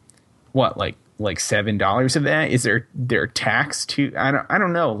like $7 of that. Is there tax too? I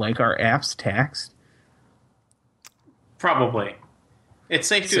don't know. Like, are apps taxed? Probably. It's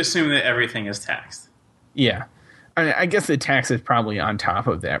safe to assume that everything is taxed. Yeah. I guess the tax is probably on top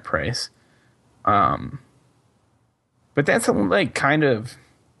of that price. But that's like kind of,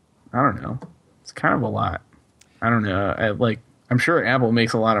 I don't know. It's kind of a lot. I don't know. I'm sure Apple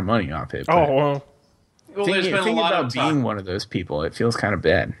makes a lot of money off it. Oh, well. There's been a lot about being one of those people. It feels kind of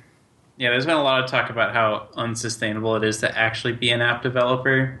bad. Yeah, there's been a lot of talk about how unsustainable it is to actually be an app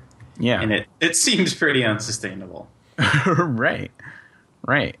developer. Yeah. And it seems pretty unsustainable. Right.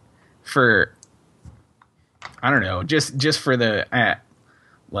 For, I don't know, just for the, I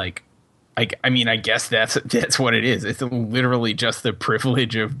mean, I guess that's what it is. It's literally just the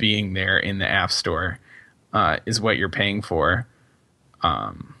privilege of being there in the App Store is what you're paying for.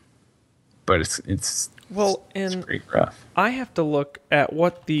 But it's pretty rough. I have to look at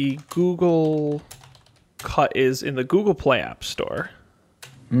what the Google cut is in the Google Play App Store.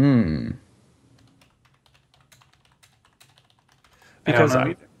 Because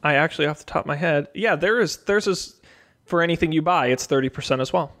I actually, off the top of my head, yeah, there's this, for anything you buy, it's 30%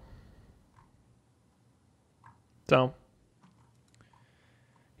 as well. So,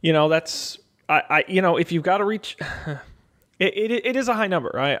 that's, if you've got to reach, it is a high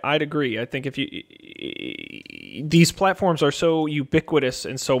number. I'd agree. I think these platforms are so ubiquitous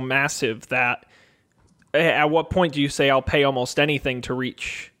and so massive that at what point do you say I'll pay almost anything to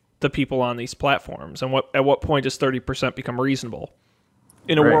reach the people on these platforms? And at what point does 30% become reasonable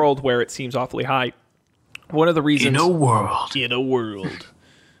in a world where it seems awfully high? One of the reasons in a world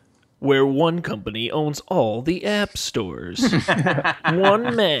where one company owns all the app stores,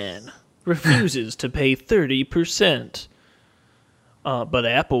 one man refuses to pay 30%. But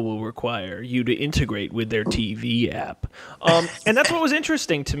Apple will require you to integrate with their TV app. And that's what was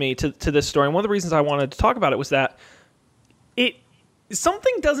interesting to me to this story. And one of the reasons I wanted to talk about it was that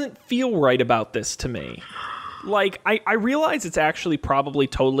something doesn't feel right about this to me. Like, I realize it's actually probably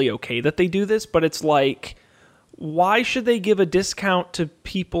totally okay that they do this, but it's like, why should they give a discount to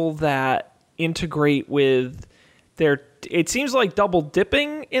people that integrate with their... It seems like double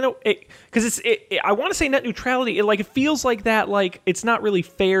dipping because I want to say net neutrality. It feels like that. Like, it's not really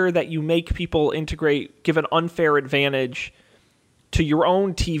fair that you make people integrate, give an unfair advantage to your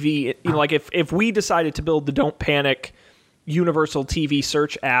own TV. Like if we decided to build the Don't Panic universal TV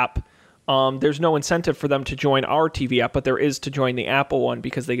search app, there's no incentive for them to join our TV app, but there is to join the Apple one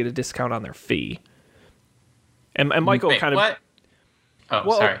because they get a discount on their fee. And Michael What? Oh,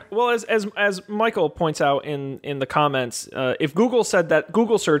 sorry. Well, as Michael points out in the comments, if Google said that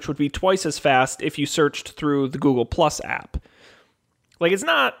Google search would be twice as fast if you searched through the Google Plus app, like, it's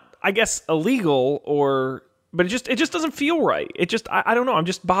not, I guess, illegal but it just doesn't feel right. It just, I don't know. I'm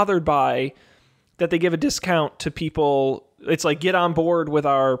just bothered by that they give a discount to people. It's like, get on board with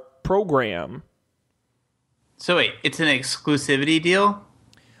our program. So wait, it's an exclusivity deal?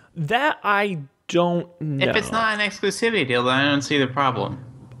 That I don't know. If it's not an exclusivity deal, then I don't see the problem.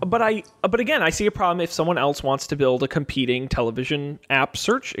 But again, I see a problem if someone else wants to build a competing television app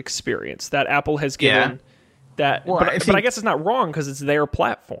search experience that Apple has given that. Well, but I guess it's not wrong because it's their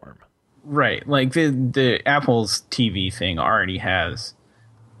platform. Right. Like the Apple's TV thing already has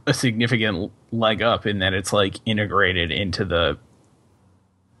a significant leg up in that it's like integrated into the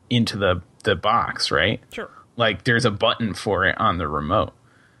box, right? Sure. Like there's a button for it on the remote.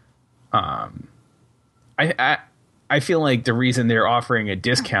 I feel like the reason they're offering a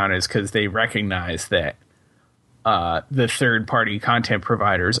discount is because they recognize that the third-party content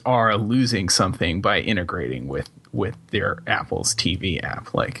providers are losing something by integrating with their Apple's TV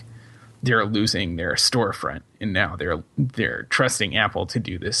app. Like, they're losing their storefront, and now they're trusting Apple to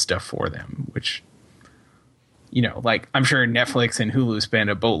do this stuff for them, which, like, I'm sure Netflix and Hulu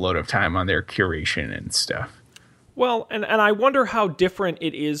spend a boatload of time on their curation and stuff. Well, and I wonder how different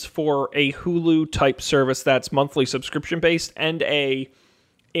it is for a Hulu type service that's monthly subscription based and a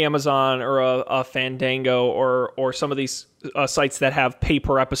Amazon or a Fandango or some of these sites that have pay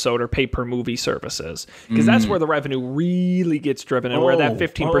per episode or pay per movie services, because that's where the revenue really gets driven and where that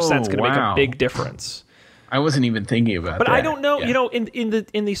 15% is going to make a big difference. I wasn't even thinking about that. But I don't know,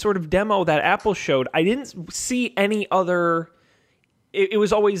 in the sort of demo that Apple showed, I didn't see any other. It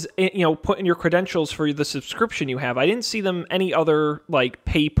was always, put in your credentials for the subscription you have. I didn't see them any other like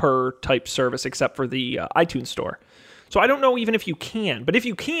pay per type service except for the iTunes store. So I don't know even if you can. But if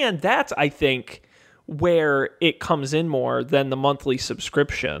you can, that's, I think, where it comes in more than the monthly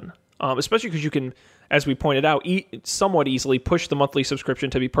subscription. Especially because you can, as we pointed out, somewhat easily push the monthly subscription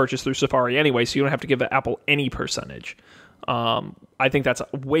to be purchased through Safari anyway, so you don't have to give Apple any percentage. I think that's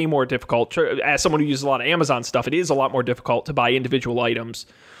way more difficult. As someone who uses a lot of Amazon stuff, it is a lot more difficult to buy individual items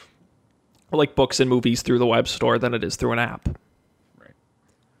like books and movies through the web store than it is through an app. Right.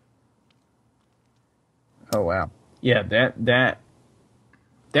 Oh, wow. Yeah, that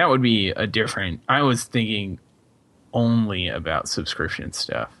that would be a different. I was thinking only about subscription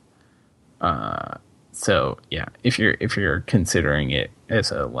stuff. So yeah, if you're considering it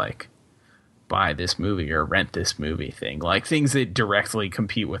as a like buy this movie or rent this movie thing, like things that directly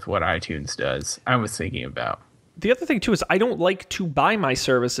compete with what iTunes does, I was thinking about. The other thing too is I don't like to buy my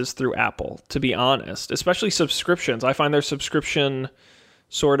services through Apple, to be honest, especially subscriptions. I find their subscription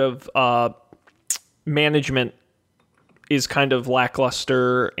sort of management is kind of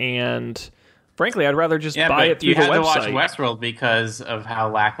lackluster, and frankly, I'd rather just buy it through the website. You had to watch Westworld because of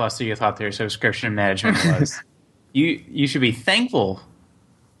how lackluster you thought their subscription management was. You should be thankful.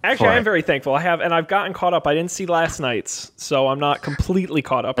 Actually, I am very thankful. I've gotten caught up. I didn't see last night's, so I'm not completely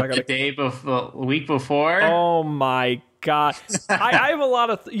caught up. The week before? Oh my God. I have a lot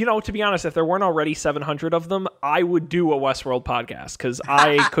of, to be honest, if there weren't already 700 of them, I would do a Westworld podcast because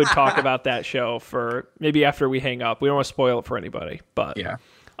I could talk about that show for maybe after we hang up. We don't want to spoil it for anybody, but yeah.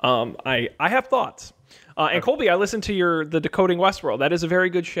 I have thoughts. And Colby, I listened to the Decoding Westworld. That is a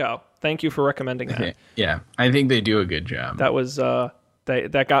very good show. Thank you for recommending that. Yeah, I think they do a good job. That was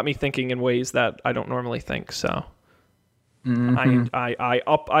that got me thinking in ways that I don't normally think. So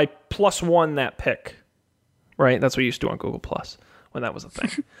I +1 that pick. Right, that's what you used to do on Google Plus when that was a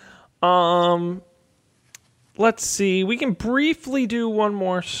thing. Let's see. We can briefly do one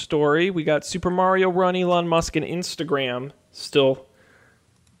more story. We got Super Mario Run, Elon Musk, and Instagram still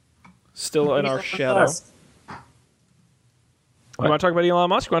in our shadow. You want to talk about Elon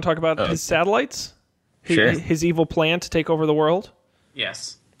Musk? You want to talk about his satielites? Sure. His evil plan to take over the world?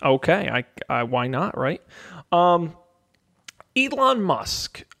 Yes. Okay. I why not, right? Elon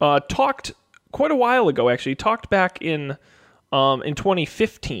Musk talked quite a while ago, actually. He talked back in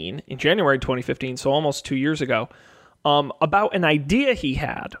 2015, in January 2015, so almost 2 years ago, about an idea he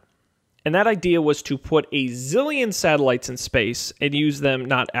had. And that idea was to put a zillion satellites in space and use them,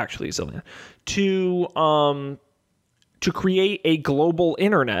 not actually a zillion, to create a global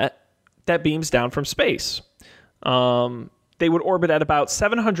internet that beams down from space. They would orbit at about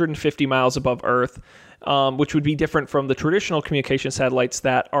 750 miles above Earth, which would be different from the traditional communication satellites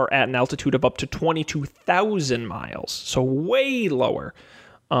that are at an altitude of up to 22,000 miles, so way lower.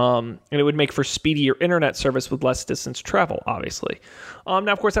 And it would make for speedier internet service with less distance travel, obviously. Now,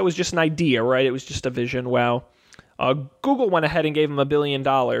 of course, that was just an idea, right? It was just a vision. Well, Google went ahead and gave them $1 billion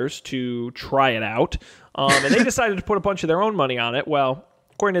to try it out, and they decided to put a bunch of their own money on it. Well,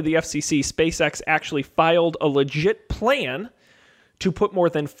 according to the FCC, SpaceX actually filed a legit plan to put more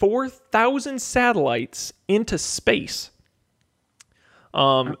than 4,000 satellites into space.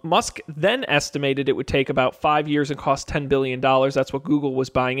 Musk then estimated it would take about 5 years and cost $10 billion. That's what Google was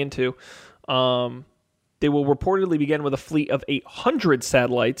buying into. They will reportedly begin with a fleet of 800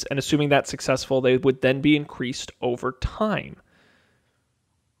 satellites, and assuming that's successful, they would then be increased over time.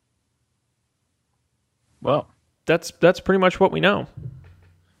 Well, that's pretty much what we know.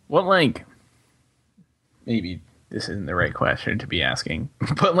 What, maybe this isn't the right question to be asking,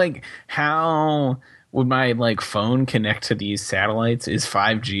 but how would my phone connect to these satellites? Is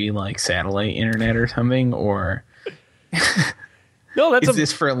 5G satellite internet or something, or no? Is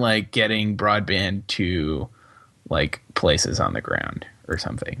this for getting broadband to places on the ground or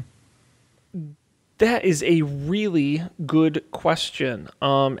something? That is a really good question,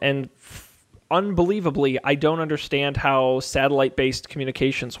 and unbelievably, I don't understand how satellite-based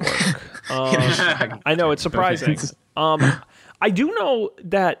communications work. I know, it's surprising. I do know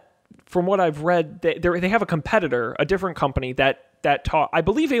that, from what I've read, they have a competitor, a different company that I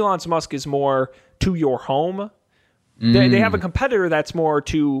believe Elon Musk is more to your home. They have a competitor that's more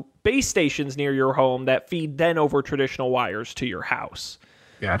to base stations near your home that feed then over traditional wires to your house.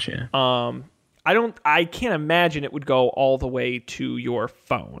 Gotcha. I can't imagine it would go all the way to your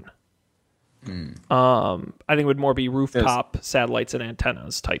phone. I think it would more be rooftop satellites and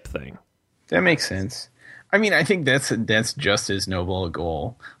antennas type thing. That makes sense. I mean, I think that's just as noble a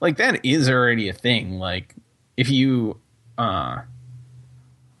goal. That is already a thing. If you, at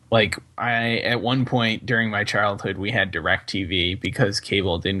one point during my childhood, we had DirecTV because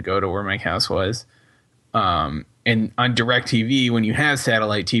cable didn't go to where my house was. And on DirecTV, when you have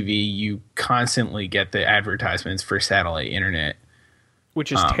satellite TV, you constantly get the advertisements for satellite internet,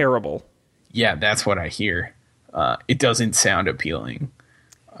 which is terrible. Yeah, that's what I hear. It doesn't sound appealing,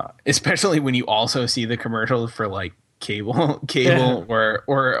 especially when you also see the commercials for cable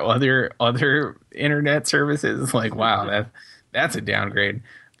or other internet services. Wow, that's a downgrade.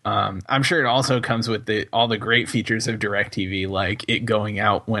 I'm sure it also comes with all the great features of DirecTV, like it going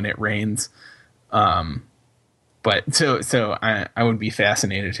out when it rains. But so I would be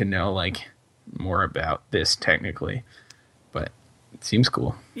fascinated to know more about this technically, but. It seems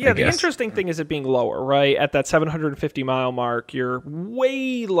cool. Yeah, the interesting thing is it being lower, right? At that 750-mile mark, you're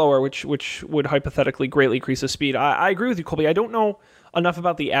way lower, which would hypothetically greatly increase the speed. I agree with you, Colby. I don't know enough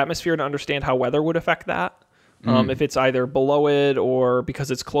about the atmosphere to understand how weather would affect that. If it's either below it or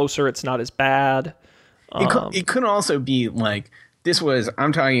because it's closer, it's not as bad. It could also be like,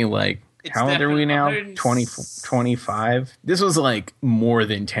 I'm talking like, how old are we now? 20, 25? This was like more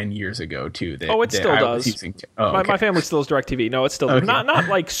than 10 years ago, too. It still does. My family still has DirecTV. No, it still does. Not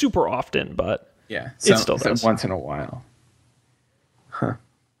like super often, but yeah, it still does. Once in a while. Huh.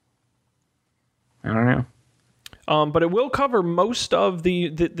 I don't know. But it will cover most of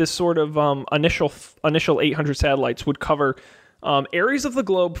this sort of initial 800 satellites would cover areas of the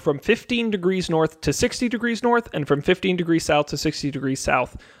globe from 15 degrees north to 60 degrees north and from 15 degrees south to 60 degrees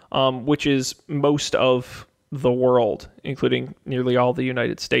south, which is most of the world, including nearly all the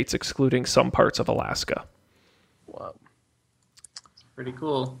United States, excluding some parts of Alaska. Wow. It's pretty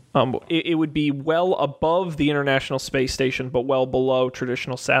cool. It would be well above the International Space Station, but well below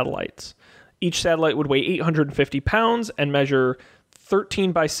traditional satellites. Each satellite would weigh 850 pounds and measure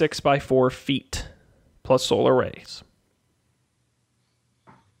 13 by 6 by 4 feet, plus solar rays.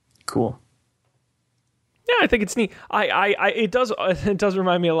 Cool. Yeah, I think it's neat. It does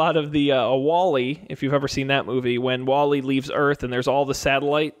remind me a lot of the WALL-E, if you've ever seen that movie, when WALL-E leaves Earth and there's all the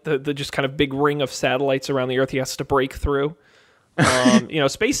satellite, the just kind of big ring of satellites around the Earth he has to break through.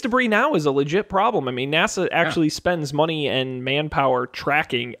 Space debris now is a legit problem. I mean, NASA actually spends money and manpower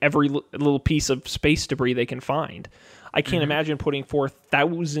tracking every little piece of space debris they can find. I can't imagine putting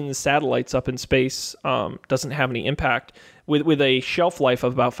 4,000 satellites up in space doesn't have any impact with a shelf life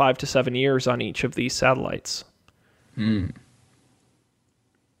of about 5 to 7 years on each of these satellites. But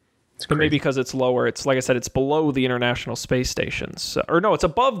maybe because it's lower, it's like I said, it's below the International Space Station. It's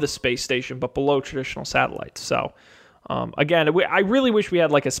above the space station, but below traditional satellites. So, again, I really wish we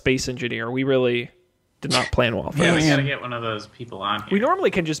had like a space engineer. We really did not plan well for this. Yeah, we gotta get one of those people on here. We normally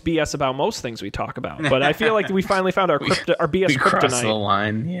can just BS about most things we talk about, but I feel like we finally found our BS we kryptonite. Crossed the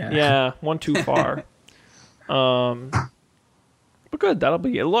line, Yeah, one too far. But good, that'll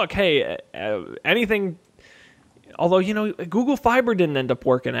be it. Look, hey, anything... Although, Google Fiber didn't end up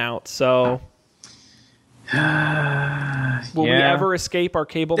working out, so... Will we ever escape our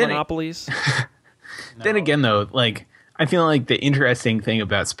cable monopolies? Then again, though, like, I feel like the interesting thing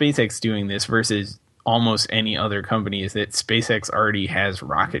about SpaceX doing this versus almost any other company is that SpaceX already has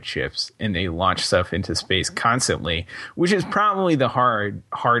rocket ships and they launch stuff into space constantly, which is probably the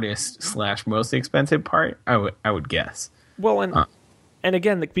hardest / most expensive part, I would guess. Well, and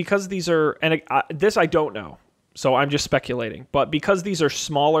again, because these are, this I don't know, so I'm just speculating, but because these are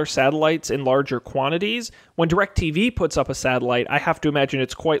smaller satellites in larger quantities, when DirecTV puts up a satellite, I have to imagine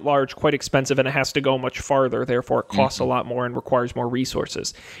it's quite large, quite expensive, and it has to go much farther, therefore it costs a lot more and requires more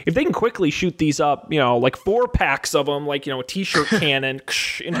resources. If they can quickly shoot these up, like 4 packs of them, like, a t-shirt cannon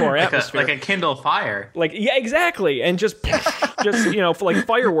into our atmosphere. Like a Kindle Fire. Yeah, exactly, and just like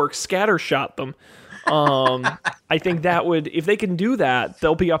fireworks, scattershot them. I think that would, if they can do that,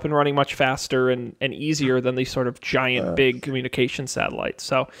 they'll be up and running much faster and easier than these sort of giant, big communication satellites.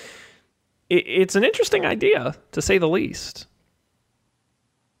 So it's an interesting idea, to say the least.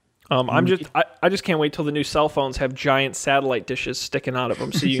 I just can't wait till the new cell phones have giant satellite dishes sticking out of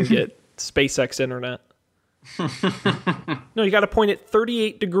them so you can get SpaceX internet. No, you got to point it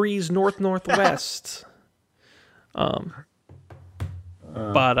 38 degrees north-northwest. But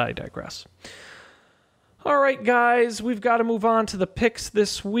I digress. All right, guys, we've got to move on to the picks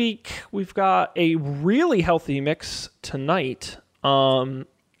this week. We've got a really healthy mix tonight, and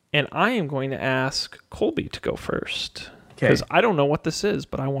I am going to ask Colby to go first because I don't know what this is,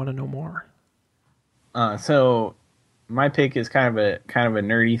 but I want to know more. So my pick is kind of a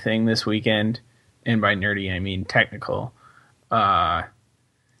nerdy thing this weekend, and by nerdy I mean technical.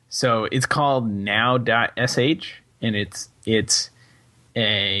 So it's called now.sh, and it's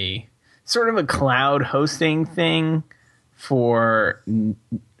a sort of a cloud hosting thing for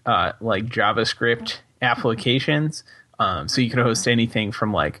like JavaScript applications. So you could host anything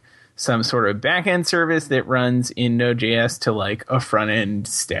from like some sort of backend service that runs in Node.js to like a front end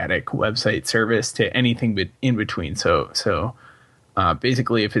static website service to anything in between. So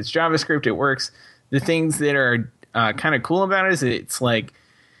basically, if it's JavaScript, it works. The things that are kind of cool about it is it's like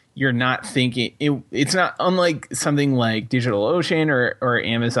you're not thinking it's not unlike something like DigitalOcean or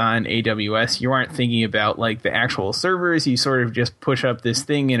Amazon AWS. You aren't thinking about like the actual servers. You sort of just push up this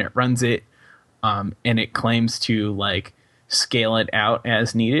thing and it runs it, and it claims to like scale it out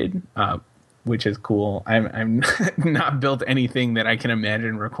as needed. which is cool. I'm not built anything that I can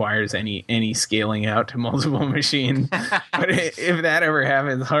imagine requires any scaling out to multiple machines. But if that ever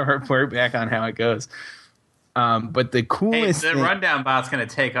happens, I'll report back on how it goes. But the coolest the rundown bot's going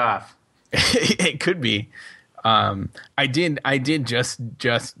to take off. It could be. I did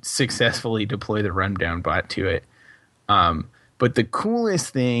just successfully deploy the rundown bot to it. But the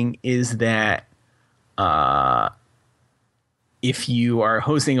coolest thing is that if you are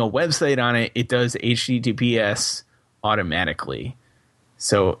hosting a website on it, it does HTTPS automatically.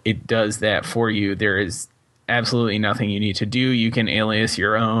 So it does that for you. There is absolutely nothing you need to do. You can alias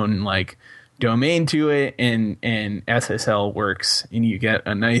your own domain to it, and SSL works, and you get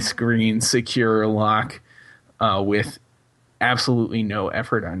a nice green secure lock with absolutely no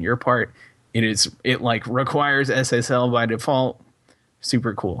effort on your part. It requires SSL by default.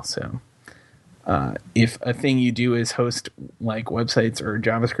 Super cool. So if a thing you do is host websites or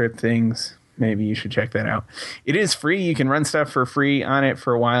JavaScript things, maybe you should check that out. It is free. You can run stuff for free on it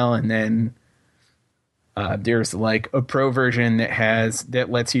for a while, and then there's a pro version that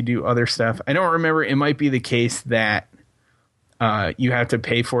lets you do other stuff. I don't remember. It might be the case that you have to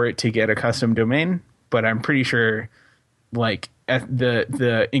pay for it to get a custom domain, but I'm pretty sure the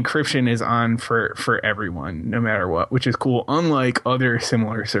encryption is on for everyone, no matter what, which is cool. Unlike other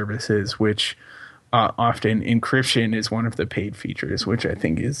similar services, which often encryption is one of the paid features, which I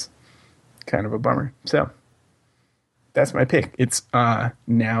think is kind of a bummer. So that's my pick. It's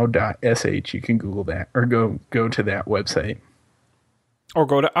now.sh. You can Google that or go to that website. Or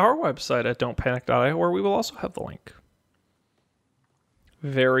go to our website at don'tpanic.io, where we will also have the link.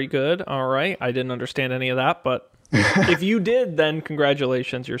 Very good. All right. I didn't understand any of that, but if you did, then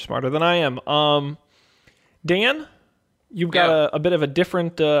congratulations. You're smarter than I am. Dan, you've got a bit of a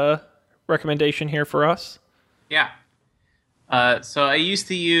different recommendation here for us. Yeah. So I used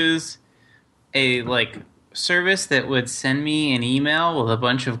to use a service that would send me an email with a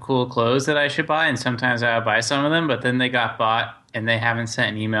bunch of cool clothes that I should buy, and sometimes I would buy some of them, but then they got bought and they haven't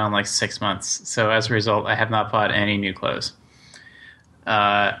sent an email in 6 months. So as a result, I have not bought any new clothes.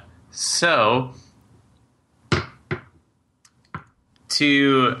 So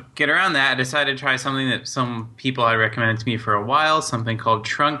to get around that, I decided to try something that some people had recommended to me for a while, something called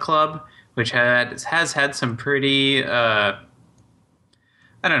Trunk Club, which has had some pretty, I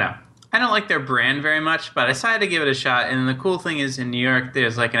don't know. I don't like their brand very much, but I decided to give it a shot. And the cool thing is in New York,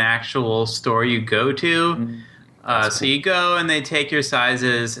 there's an actual store you go to. So you go and they take your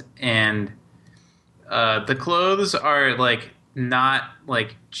sizes, and the clothes are not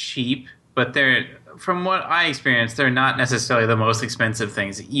cheap, but they're, from what I experienced, they're not necessarily the most expensive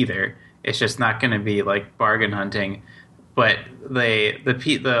things either. It's just not going to be bargain hunting. But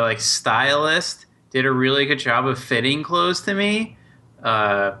the stylist did a really good job of fitting clothes to me.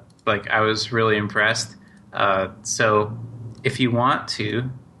 I was really impressed. So if you want to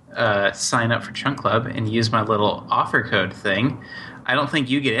sign up for Trunk Club and use my little offer code thing, I don't think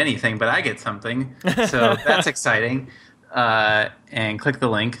you get anything, but I get something. So that's exciting. And click the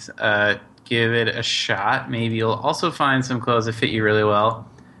link. Give it a shot. Maybe you'll also find some clothes that fit you really well.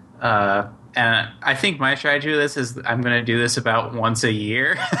 And I think my strategy with this is I'm going to do this about once a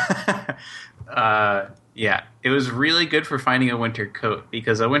year. Yeah, it was really good for finding a winter coat,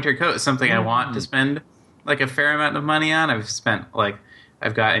 because a winter coat is something I want to spend a fair amount of money on. I've spent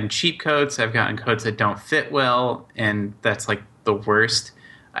I've gotten cheap coats, I've gotten coats that don't fit well, and that's the worst.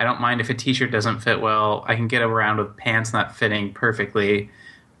 I don't mind if a t-shirt doesn't fit well. I can get around with pants not fitting perfectly,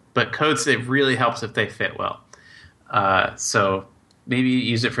 but coats, it really helps if they fit well. So maybe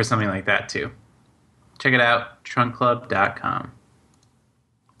use it for something like that too. Check it out, trunkclub.com.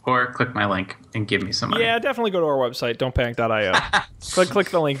 Or click my link and give me some money. Yeah, definitely go to our website, don'tpanic.io.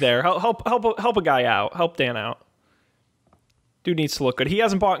 click the link there. Help a guy out. Help Dan out. Dude needs to look good. He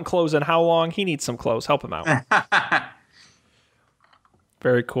hasn't bought clothes in how long? He needs some clothes. Help him out.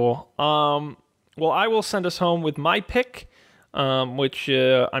 Very cool. Well, I will send us home with my pick, which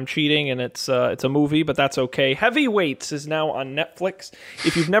I'm cheating, and it's a movie, but that's okay. Heavyweights is now on Netflix.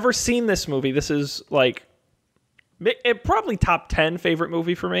 If you've never seen this movie, this is it probably top 10 favorite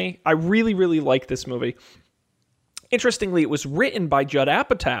movie for me. I really, really like this movie. Interestingly, it was written by Judd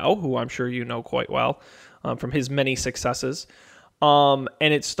Apatow, who I'm sure you know quite well from his many successes. And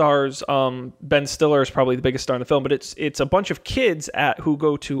it stars Ben Stiller is probably the biggest star in the film, but it's a bunch of kids who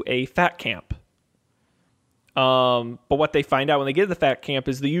go to a fat camp. But what they find out when they get to the fat camp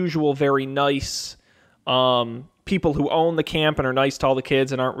is the usual very nice people who own the camp and are nice to all the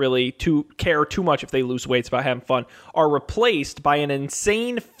kids and aren't really care too much if they lose weight. It's about having fun, are replaced by an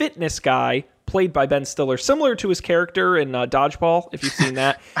insane fitness guy played by Ben Stiller, similar to his character in Dodgeball, if you've seen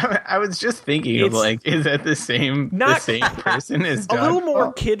that. I was just thinking of like, is that the same person as Dodgeball? A little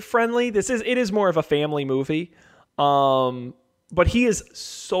more kid-friendly. It is more of a family movie. But he is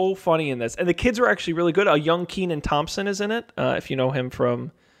so funny in this. And the kids are actually really good. A young Kenan Thompson is in it, if you know him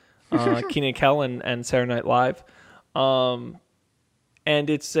from Kenan and Kel and Saturday Night Live. And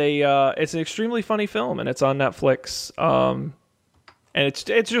it's an extremely funny film, and it's on Netflix. And it's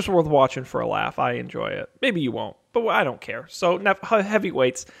just worth watching for a laugh. I enjoy it. Maybe you won't, but I don't care. So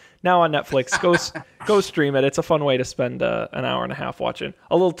Heavyweights, now on Netflix. Go stream it. It's a fun way to spend an hour and a half watching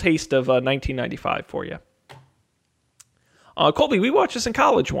a little taste of 1995 for you. Colby, we watched this in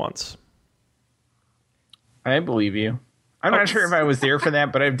college once. I believe you. I'm not sure if I was there for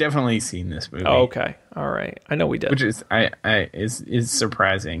that, but I've definitely seen this movie. Oh, okay, all right. I know we did. Which is is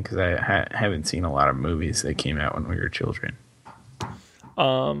surprising because I haven't seen a lot of movies that came out when we were children.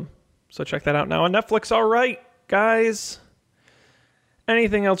 So check that out now on Netflix. All right, guys.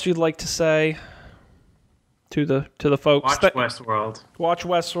 Anything else you'd like to say to the folks? Watch Westworld. Watch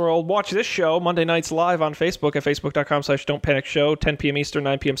Westworld. Watch this show Monday nights live on Facebook at facebook.com/don'tpanicshow, 10 p.m. Eastern,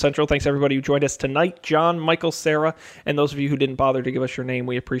 9 p.m. Central. Thanks everybody who joined us tonight. John, Michael, Sarah, and those of you who didn't bother to give us your name,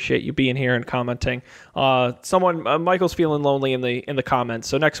 we appreciate you being here and commenting. Michael's feeling lonely in the comments,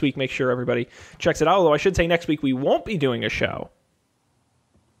 so next week make sure everybody checks it out. Although I should say next week we won't be doing a show.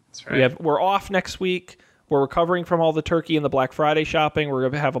 That's right. We're off next week. We're recovering from all the turkey and the Black Friday shopping. We're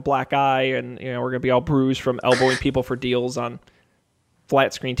going to have a black eye, and we're going to be all bruised from elbowing people for deals on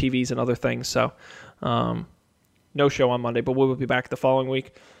flat screen TVs and other things. So no show on Monday, but we'll be back the following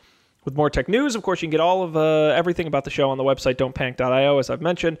week with more tech news. Of course, you can get all of everything about the show on the website, don'tpanic.io, as I've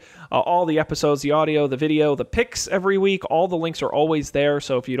mentioned. All the episodes, the audio, the video, the picks every week, all the links are always there.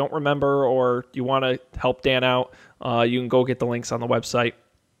 So if you don't remember or you want to help Dan out, you can go get the links on the website.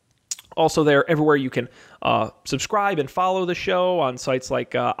 Also there, everywhere you can subscribe and follow the show on sites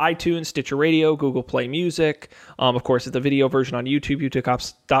like iTunes, Stitcher Radio, Google Play Music. Of course, it's the video version on YouTube,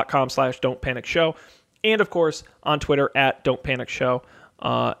 youtube.com/don'tpanicshow. And, of course, on Twitter at don'tpanicshow.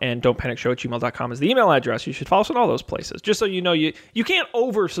 And don'tpanicshow@gmail.com is the email address. You should follow us on all those places. Just so you know, you can't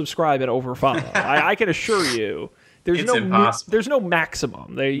over-subscribe and over-follow. I can assure you. There's no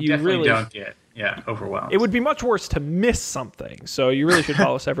maximum. You definitely don't get overwhelmed. It would be much worse to miss something. So you really should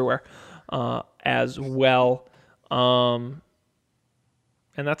follow us everywhere as well. And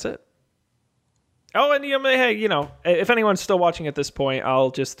that's it. Oh, and hey, if anyone's still watching at this point,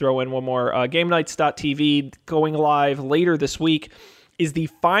 I'll just throw in one more. GameNights.tv going live later this week is the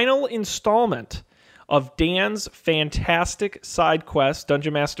final installment of Dan's fantastic side quest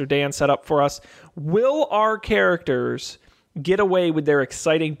Dungeon Master Dan set up for us. Will our characters get away with their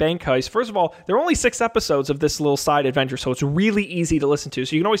exciting bank heist? First of all, there are only 6 episodes of this little side adventure, so it's really easy to listen to.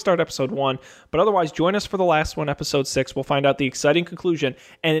 So you can always start episode 1, but otherwise join us for the last one, episode 6. We'll find out the exciting conclusion,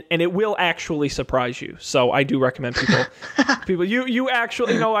 and it will actually surprise you. So I do recommend people, you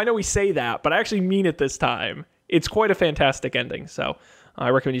actually, I know we say that, but I actually mean it this time. It's quite a fantastic ending, so I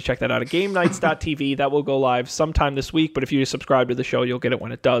recommend you check that out at GameNights.tv. That will go live sometime this week, but if you subscribe to the show, you'll get it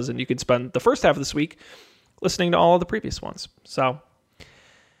when it does, and you can spend the first half of this week listening to all of the previous ones. So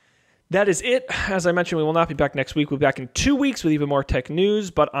that is it. As I mentioned, we will not be back next week. We'll be back in 2 weeks with even more tech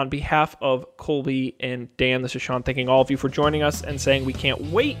news, but on behalf of Colby and Dan, this is Sean, thanking all of you for joining us and saying we can't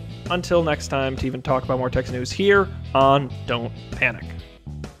wait until next time to even talk about more tech news here on Don't Panic.